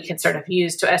that we can sort of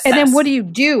use to assess. And then what do you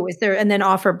do? And then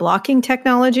offer blocking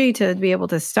technology to be able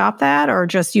to stop that, or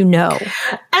just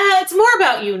It's more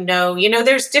about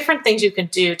there's different things you can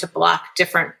do to block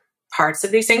different parts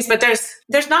of these things, but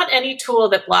there's not any tool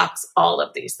that blocks all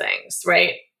of these things,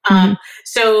 right?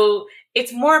 So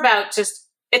it's more about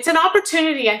it's an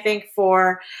opportunity, I think,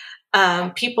 for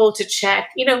people to check,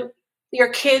 your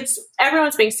kids,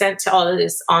 everyone's being sent to all of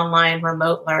this online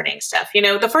remote learning stuff.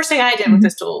 The first thing I did with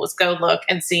this tool was go look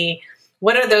and see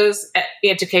what are those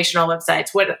educational websites?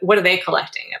 What are they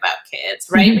collecting about kids,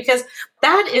 right? Because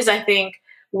that is, I think,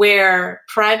 where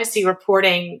privacy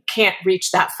reporting can't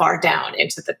reach that far down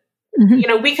into the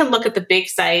we can look at the big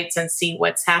sites and see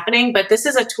what's happening, but this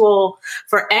is a tool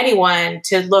for anyone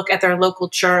to look at their local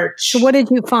church. So what did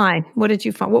you find?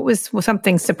 What was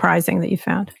something surprising that you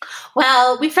found?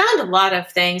 Well, we found a lot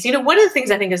of things. One of the things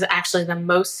I think is actually the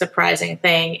most surprising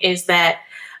thing is that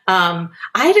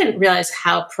I didn't realize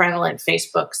how prevalent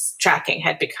Facebook's tracking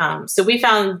had become. So we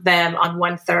found them on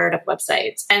 1/3 of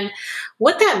websites. And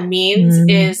what that means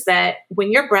is that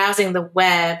when you're browsing the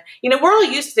web, we're all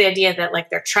used to the idea that like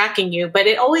they're tracking you, but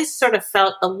it always sort of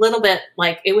felt a little bit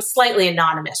like it was slightly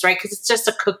anonymous, right? Because it's just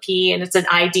a cookie and it's an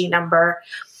ID number.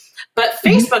 But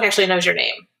Facebook actually knows your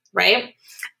name, right?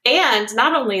 And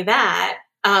not only that,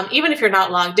 even if you're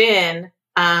not logged in,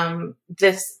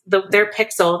 their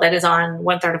pixel that is on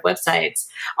 1/3 of websites,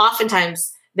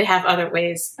 oftentimes they have other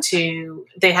ways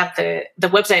they have the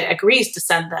website agrees to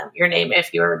send them your name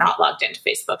if you're not logged into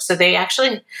Facebook. So they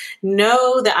actually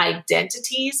know the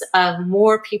identities of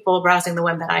more people browsing the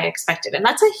web than I expected. And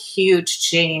that's a huge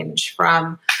change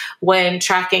from when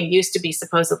tracking used to be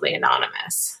supposedly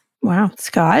anonymous. Wow.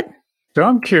 Scott? So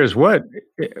I'm curious, what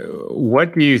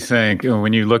do you think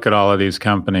when you look at all of these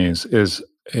companies?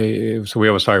 So we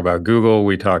always talk about Google,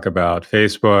 we talk about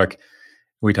Facebook,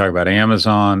 we talk about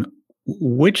Amazon.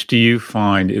 Which do you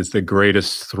find is the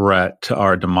greatest threat to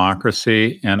our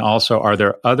democracy? And also, are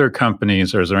there other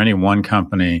companies, or is there any one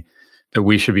company that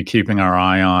we should be keeping our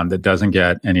eye on that doesn't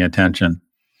get any attention?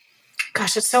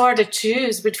 Gosh, it's so hard to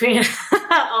choose between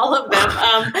all of them.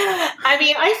 I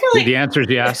mean, I feel like the answer is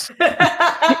yes.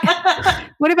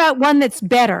 What about one that's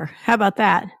better? How about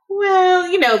that?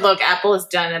 Well, look, Apple has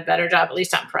done a better job, at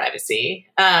least on privacy.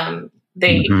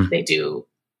 They do,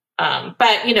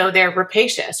 but they're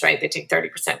rapacious, right? They take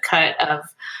 30% cut of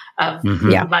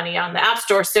money on the App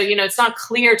Store. So, it's not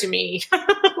clear to me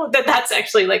that that's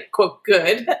actually quote,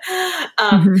 good. But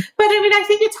I mean, I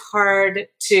think it's hard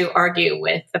to argue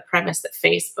with the premise that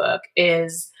Facebook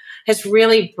has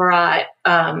really brought,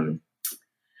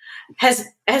 has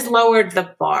lowered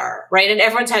the bar, right? And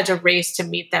everyone's had to race to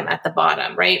meet them at the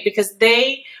bottom, right? Because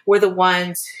they were the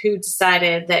ones who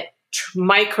decided that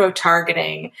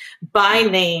micro-targeting by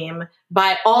name,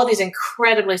 by all these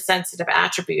incredibly sensitive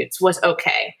attributes was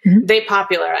okay. They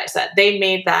popularized that. They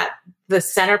made that the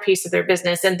centerpiece of their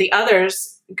business. And the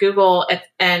others, Google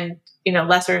and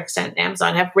lesser extent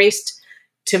Amazon, have raced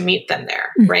to meet them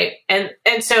there, right? And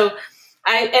so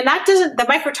the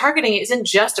micro-targeting isn't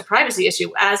just a privacy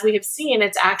issue. As we have seen,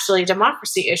 it's actually a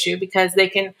democracy issue because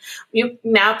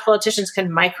now politicians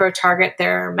can micro-target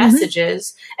their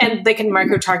messages and they can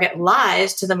micro-target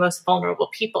lies to the most vulnerable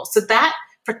people. So that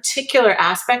particular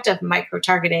aspect of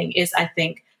micro-targeting is, I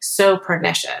think, so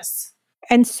pernicious.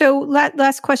 And so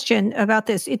last question about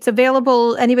this. It's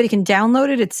available, anybody can download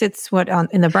it. It sits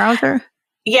in the browser?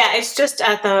 Yeah, it's just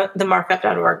at the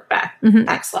markup.org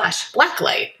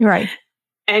 /blacklight. Right.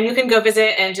 And you can go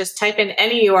visit and just type in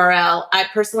any URL.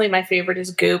 My favorite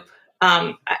is Goop.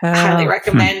 I highly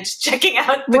recommend checking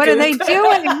out the What Goop. are they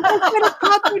doing? What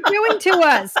are they doing to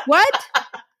us? What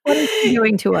are they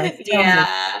doing to us?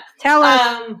 Tell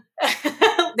us.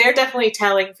 They're definitely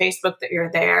telling Facebook that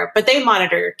you're there, but they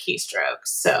monitor your keystrokes.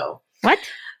 So what?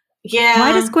 Yeah.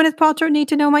 Why does Gwyneth Paltrow need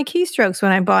to know my keystrokes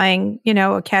when I'm buying,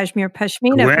 a cashmere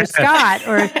pashmina for Scott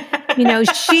or,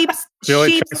 sheep's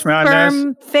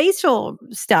sperm facial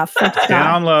stuff for Scott?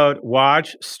 Download,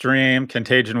 watch, stream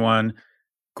Contagion 1.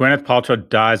 Gwyneth Paltrow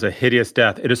dies a hideous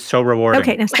death. It is so rewarding.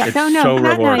 Okay, now stop. It's No, so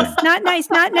not rewarding. nice. Not nice.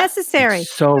 Not necessary.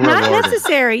 It's so rewarding. Not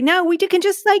necessary. No, we can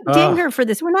just ding her for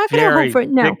this. We're not going to hope for it.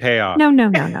 No. Big payoff. No. It's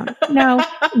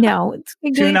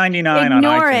 $2.99 on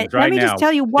ignore iTunes it. right Let me now. just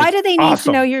tell you, why do they need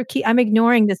to know your key? I'm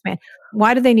ignoring this man.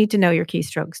 Why do they need to know your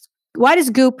keystrokes? Why does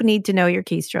Goop need to know your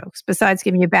keystrokes besides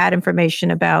giving you bad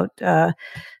information about how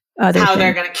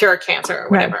they're going to cure cancer or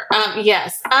whatever? Right.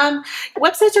 Yes.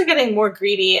 Websites are getting more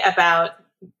greedy about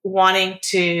wanting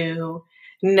to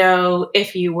know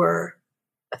if you were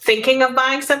thinking of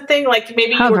buying something, like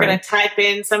maybe you were going to type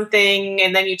in something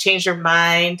and then you changed your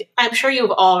mind. I'm sure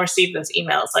you've all received those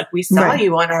emails like, we saw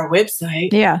you on our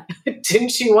website. Yeah.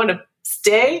 Didn't you want to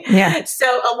stay? Yeah. So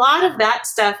a lot of that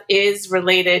stuff is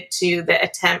related to the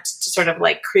attempt to sort of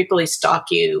creepily stalk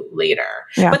you later.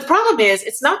 Yeah. But the problem is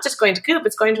it's not just going to Goop,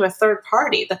 it's going to a third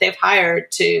party that they've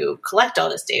hired to collect all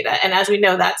this data. And as we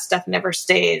know, that stuff never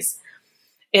stays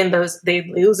in those. They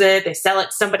lose it, they sell it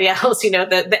to somebody else,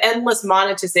 the endless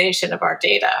monetization of our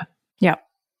data. Yeah.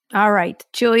 All right.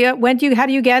 Julia, how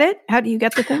do you get it? How do you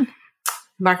get the thing?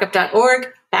 Markup.org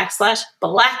 /blacklight.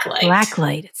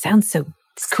 Blacklight. It sounds so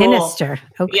cool. Sinister.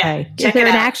 Okay. Yeah, is there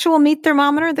an actual meat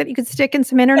thermometer that you could stick in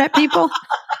some internet people?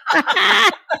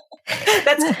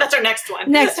 That's our next one.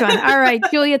 Next one. All right.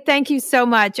 Julia, thank you so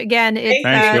much. Again, it's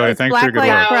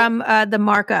Blacklight from the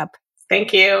Markup.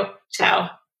 Thank you. Ciao.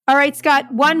 All right, Scott,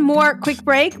 one more quick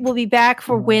break. We'll be back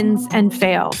for wins and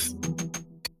fails.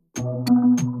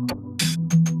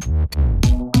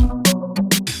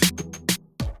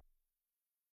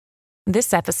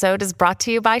 This episode is brought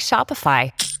to you by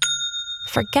Shopify.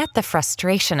 Forget the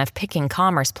frustration of picking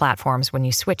commerce platforms when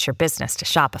you switch your business to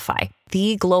Shopify,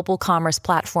 the global commerce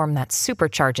platform that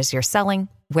supercharges your selling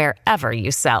wherever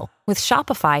you sell. With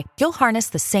Shopify, you'll harness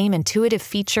the same intuitive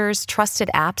features, trusted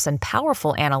apps, and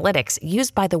powerful analytics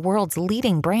used by the world's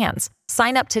leading brands.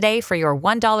 Sign up today for your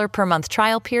 $1 per month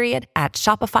trial period at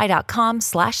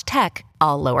shopify.com/tech,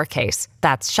 all lowercase.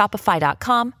 That's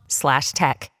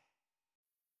shopify.com/tech.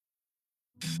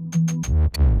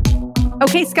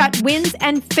 Okay, Scott, wins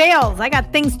and fails. I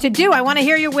got things to do. I want to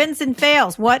hear your wins and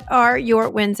fails. What are your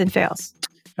wins and fails?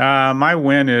 My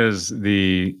win is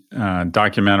the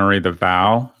documentary, The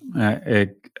Vow.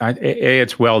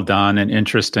 It's well done and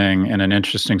interesting, and an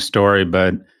interesting story,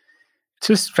 but It's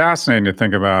just fascinating to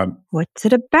think about. What's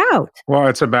it about? Well,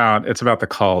 it's about the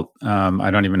cult.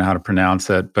 I don't even know how to pronounce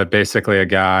it, but basically a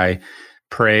guy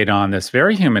preyed on this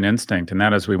very human instinct, and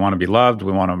that is we want to be loved,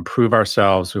 we want to improve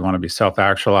ourselves, we want to be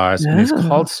self-actualized. And these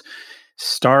cults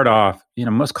start off,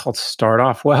 most cults start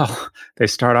off well. They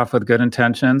start off with good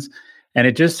intentions, and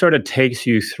it just sort of takes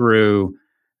you through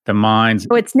the minds.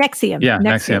 Oh, it's NXIVM. Yeah,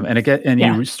 NXIVM. And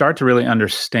you start to really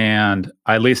understand,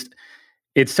 at least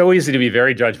it's so easy to be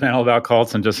very judgmental about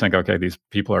cults and just think, okay, these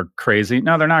people are crazy.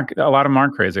 No, they're not. A lot of them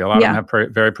aren't crazy. A lot of them have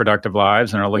very productive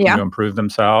lives and are looking to improve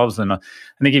themselves. And I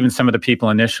think even some of the people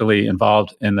initially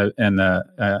involved in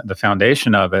the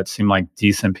foundation of it seem like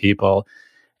decent people.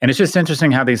 And it's just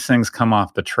interesting how these things come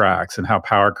off the tracks and how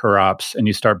power corrupts and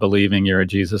you start believing you're a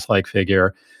Jesus-like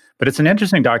figure. But it's an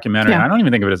interesting documentary. I don't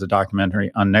even think of it as a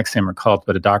documentary on NXIVM or cult,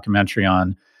 but a documentary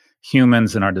on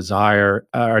humans and our desire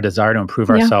to improve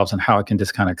ourselves and how it can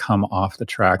just kind of come off the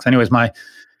tracks. Anyways, and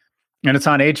it's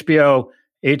on HBO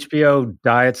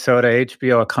Diet Soda,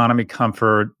 HBO Economy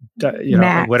Comfort,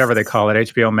 whatever they call it,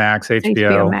 HBO Max,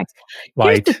 HBO Max.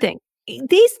 Light. Here's the thing.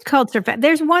 These cults are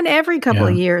there's one every couple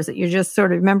of years that you just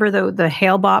sort of remember the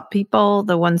Hale-Bopp people,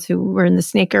 the ones who were in the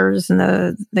sneakers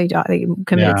and they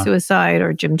committed suicide,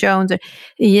 or Jim Jones,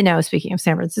 speaking of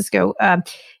San Francisco,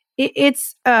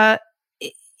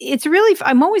 it's really,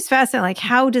 I'm always fascinated, like,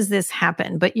 how does this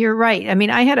happen? But you're right. I mean,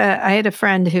 I had a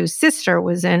friend whose sister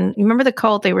was in, you remember the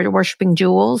cult? They were worshiping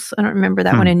jewels. I don't remember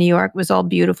that one in New York. It was all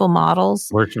beautiful models.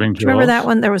 Worshiping jewels. Remember that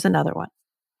one? There was another one.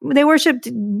 They worshipped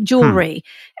jewelry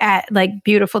at like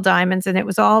beautiful diamonds, and it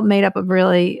was all made up of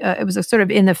really, it was a sort of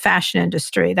in the fashion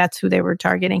industry. That's who they were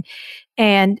targeting.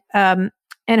 And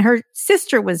her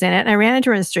sister was in it, and I ran into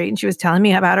her in the street, and she was telling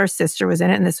me about her sister was in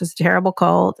it, and this was a terrible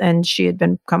cult, and she had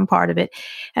become part of it.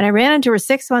 And I ran into her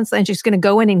 6 months later, and she's going to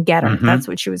go in and get her. That's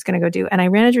what she was going to go do. And I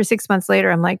ran into her 6 months later.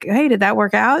 I'm like, hey, did that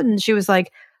work out? And she was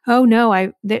like, oh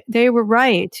no, they were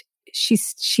right.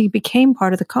 She became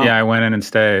part of the cult. Yeah, I went in and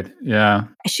stayed. Yeah.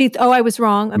 I was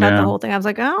wrong about the whole thing. I was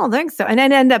like, I don't think so. And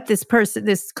then ended up this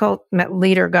cult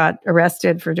leader got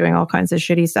arrested for doing all kinds of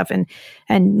shitty stuff and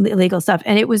illegal stuff.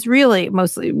 And it was really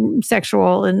mostly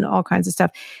sexual and all kinds of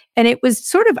stuff. And it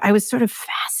was I was sort of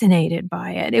fascinated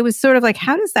by it. It was sort of like,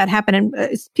 how does that happen? And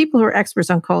people who are experts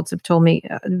on cults have told me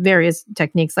various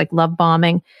techniques like love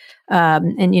bombing.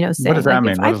 And, saying, what does that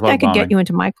mean? I could get you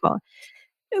into my cult.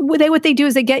 What they do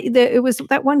is it was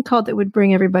that one cult that would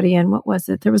bring everybody in. What was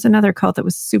it? There was another cult that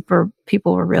was super,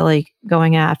 people were really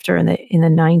going after in the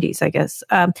 90s, I guess.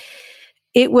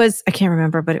 It was, I can't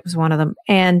remember, but it was one of them.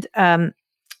 And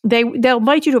they'll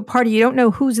invite you to a party. You don't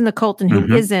know who's in the cult and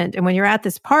who isn't. And when you're at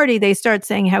this party, they start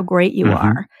saying how great you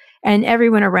are. And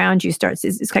everyone around you starts,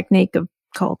 this technique of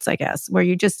cults, I guess, where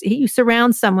you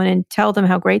surround someone and tell them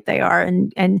how great they are.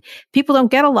 And people don't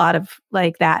get a lot of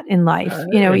like that in life,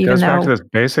 it goes back to this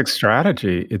basic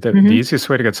strategy. The easiest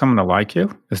way to get someone to like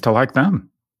you is to like them.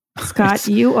 Scott,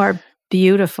 you are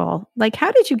beautiful. Like,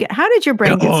 how did your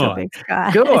brain get so big,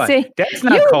 Scott? Good. See, that's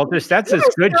not cultish. That's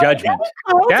just good judgment.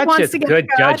 That's just good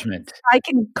judgment. I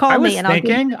can call me and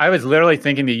I was literally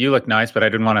thinking that you look nice, but I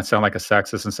didn't want to sound like a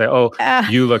sexist and say,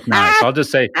 you look nice. I'll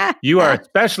just say, you are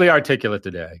especially articulate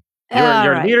today.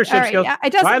 Your leadership skills.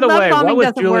 By the way, what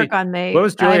was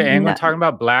Julia Anglin talking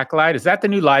about? Blacklight? Is that the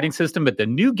new lighting system at the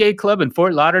new gay club in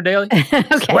Fort Lauderdale?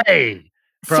 Okay.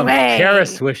 From Kara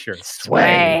Swisher.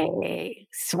 Sway.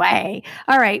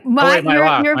 All right. My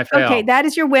fail. Okay, that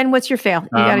is your win. What's your fail?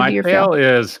 My fail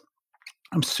is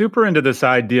I'm super into this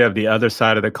idea of the other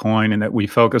side of the coin, and that we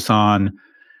focus on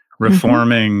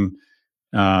reforming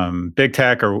big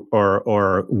tech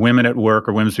or women at work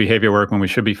or women's behavior work when we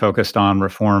should be focused on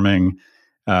reforming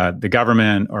the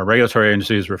government or regulatory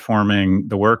agencies, reforming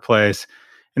the workplace.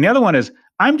 And the other one is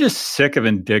I'm just sick of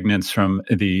indignance from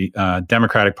the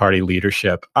Democratic Party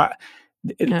leadership.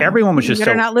 Everyone was just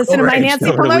so not listen to my Nancy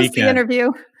Pelosi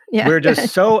interview. Yeah. We're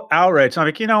just so outraged. I'm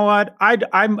like, you know what?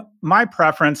 My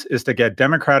preference is to get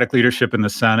Democratic leadership in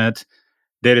the Senate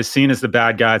that is seen as the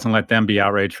bad guys and let them be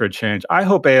outraged for a change. I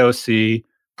hope AOC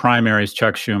primaries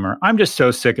Chuck Schumer. I'm just so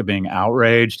sick of being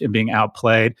outraged and being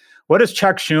outplayed. What does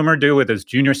Chuck Schumer do with his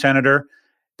junior senator?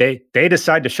 They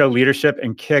decide to show leadership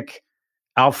and kick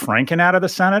Al Franken out of the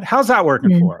Senate. How's that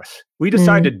working for us? We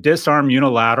decide to disarm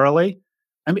unilaterally.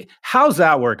 I mean, how's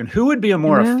that working? Who would be a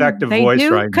more effective voice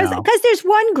right now? Because there's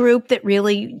one group that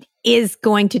really is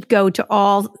going to go to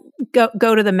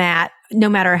the mat no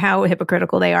matter how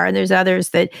hypocritical they are. And there's others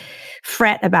that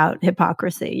fret about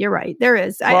hypocrisy. You're right. There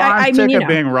is. Well, I'm sick of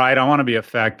being right. I want to be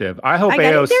effective. I hope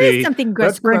AOC, there is something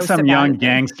let's bring some young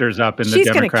gangsters up in the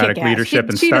Democratic leadership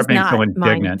and start being so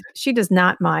indignant. She does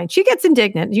not mind. She gets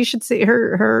indignant. You should see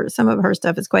her. Some of her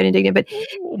stuff is quite indignant,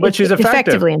 but she's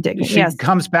effectively indignant. She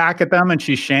comes back at them and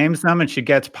she shames them and she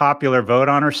gets popular vote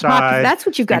on her side. That's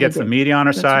what you've got to do. Gets the media on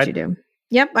her side. What you do.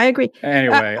 Yep, I agree.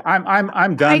 Anyway,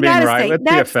 I'm done being right. Let's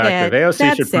be effective.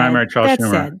 AOC should primary Charles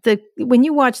Schumer. When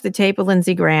you watch the tape of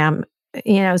Lindsey Graham,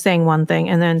 saying one thing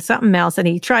and then something else, and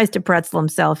he tries to pretzel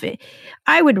himself,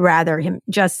 I would rather him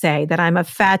just say that I'm a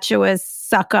fatuous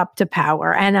suck up to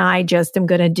power, and I just am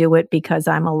going to do it because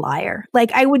I'm a liar.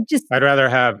 Like I'd rather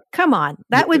have. Come on,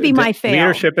 that would be my fail.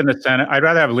 Leadership in the Senate. I'd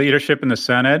rather have leadership in the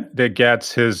Senate that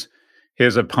gets his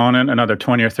opponent another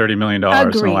 $20 or $30 million in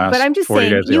the last but I'm just 40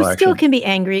 saying, days of the you election. still can be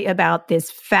angry about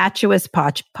this fatuous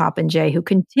Popinjay who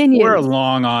continues. We're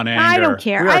long on anger. I don't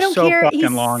care. I don't care. He's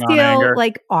long still on anger.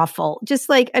 Awful. Just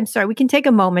I'm sorry. We can take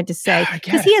a moment to say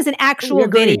because he has an actual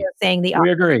video saying the opposite.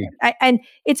 We agree, and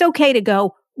it's okay to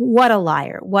go. What a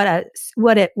liar! What a.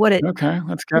 Okay,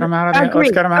 let's get him out of there.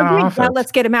 Let's get him out of office. Well,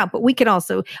 let's get him out. But we can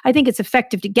also. I think it's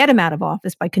effective to get him out of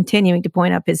office by continuing to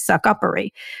point up his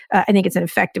suck-uppery. I think it's an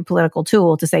effective political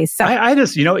tool to say. I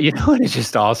just, what is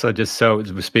just also just so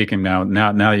speaking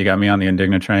now you got me on the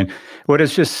indignant train. What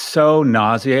is just so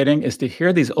nauseating is to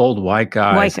hear these old white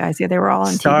guys. Yeah, they were all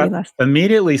on TV last.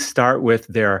 Immediately start with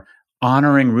their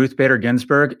honoring Ruth Bader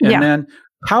Ginsburg, and then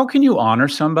how can you honor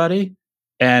somebody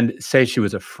and say she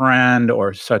was a friend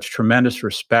or such tremendous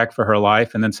respect for her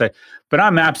life, and then say, but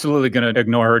I'm absolutely going to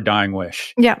ignore her dying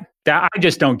wish. Yeah. I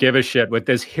just don't give a shit what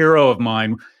this hero of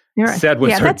mine said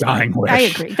was her dying wish. I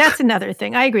agree. That's another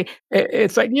thing. I agree.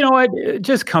 It's like,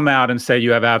 just come out and say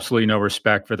you have absolutely no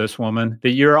respect for this woman,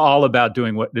 that you're all about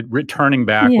returning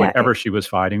back whatever she was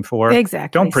fighting for.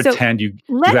 Exactly. Don't pretend you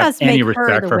have any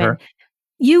respect for her.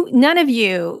 None of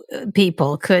you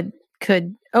people could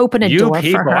open a door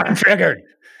for her. I'm triggered.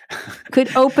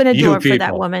 Could open a door for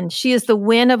that woman. She is the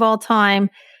win of all time.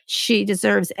 She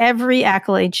deserves every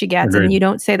accolade she gets. Agreed. And you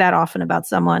don't say that often about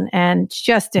someone. And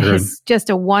just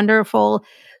a wonderful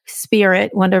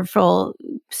spirit,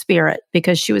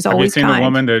 because she was always kind. Have you seen the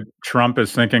woman that Trump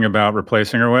is thinking about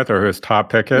replacing her with, or who his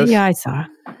top pick is? Yeah, I saw.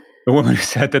 The woman who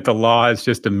said that the law is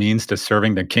just a means to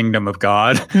serving the kingdom of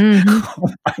God. Mm-hmm.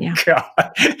 Oh my God.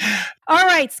 All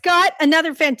right, Scott,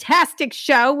 another fantastic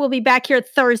show. We'll be back here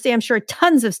Thursday. I'm sure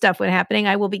tons of stuff will be happening.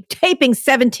 I will be taping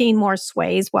 17 more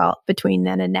sways between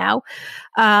then and now.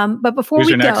 But before Who's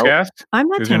we your go, next guest? I'm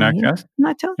not telling you. Guest? I'm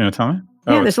not telling you. You're not telling me?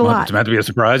 Yeah, there's a lot. It's meant to be a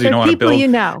surprise. There You don't want to build. People you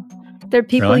know. They're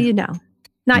people Really? you know.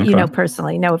 Not you know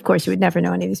personally. No, of course, you would never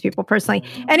know any of these people personally.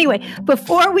 Anyway,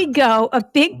 before we go, a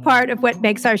big part of what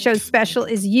makes our show special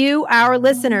is you, our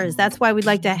listeners. That's why we'd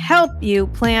like to help you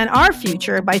plan our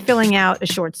future by filling out a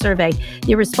short survey.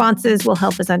 Your responses will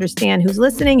help us understand who's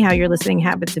listening, how your listening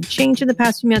habits have changed in the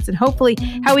past few months, and hopefully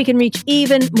how we can reach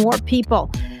even more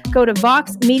people. Go to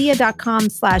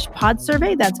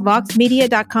voxmedia.com/podsurvey. That's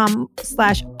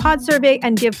voxmedia.com/podsurvey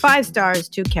and give 5 stars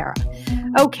to Kara.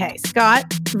 Okay, Scott,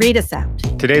 read us out.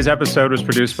 Today's episode was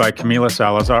produced by Camila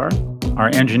Salazar. Our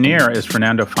engineer is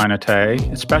Fernando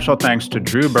Finate. Special thanks to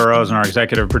Drew Burrows, and our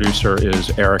executive producer is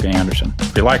Erica Anderson.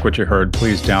 If you like what you heard,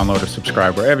 please download or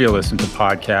subscribe wherever you listen to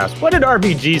podcasts. What did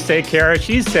RBG say, Kara?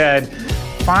 She said,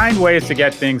 find ways to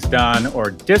get things done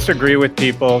or disagree with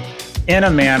people in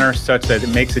a manner such that it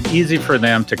makes it easy for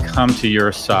them to come to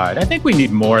your side. I think we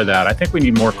need more of that. I think we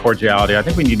need more cordiality. I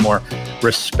think we need more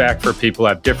respect for people who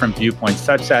have different viewpoints,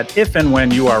 such that if and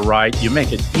when you are right, you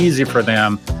make it easy for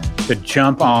them to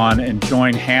jump on and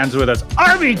join hands with us.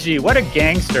 RBG, what a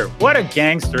gangster. What a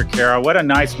gangster, Kara. What a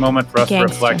nice moment for us to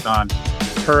reflect on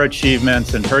her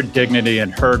achievements and her dignity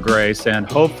and her grace, and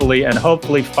hopefully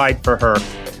fight for her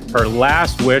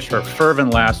last wish, her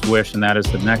fervent last wish, and that is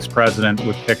the next president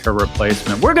would pick her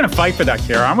replacement. We're going to fight for that,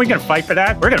 Kara. Aren't we going to fight for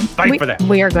that? We're going to fight for that.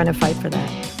 We are going to fight for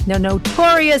that. The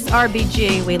notorious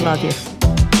RBG, we love you.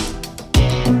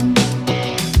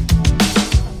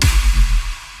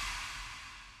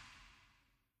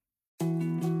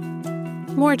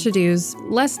 More to-dos,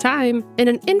 less time, and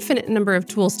an infinite number of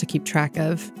tools to keep track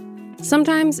of.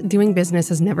 Sometimes doing business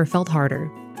has never felt harder,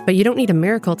 but you don't need a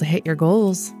miracle to hit your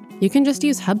goals. You can just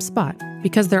use HubSpot,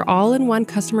 because their all-in-one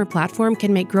customer platform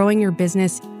can make growing your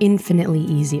business infinitely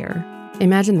easier.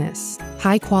 Imagine this: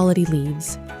 high-quality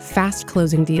leads, fast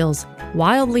closing deals,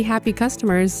 wildly happy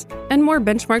customers, and more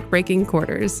benchmark-breaking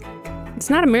quarters. It's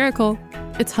not a miracle,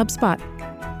 it's HubSpot.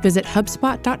 Visit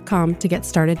HubSpot.com to get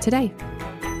started today.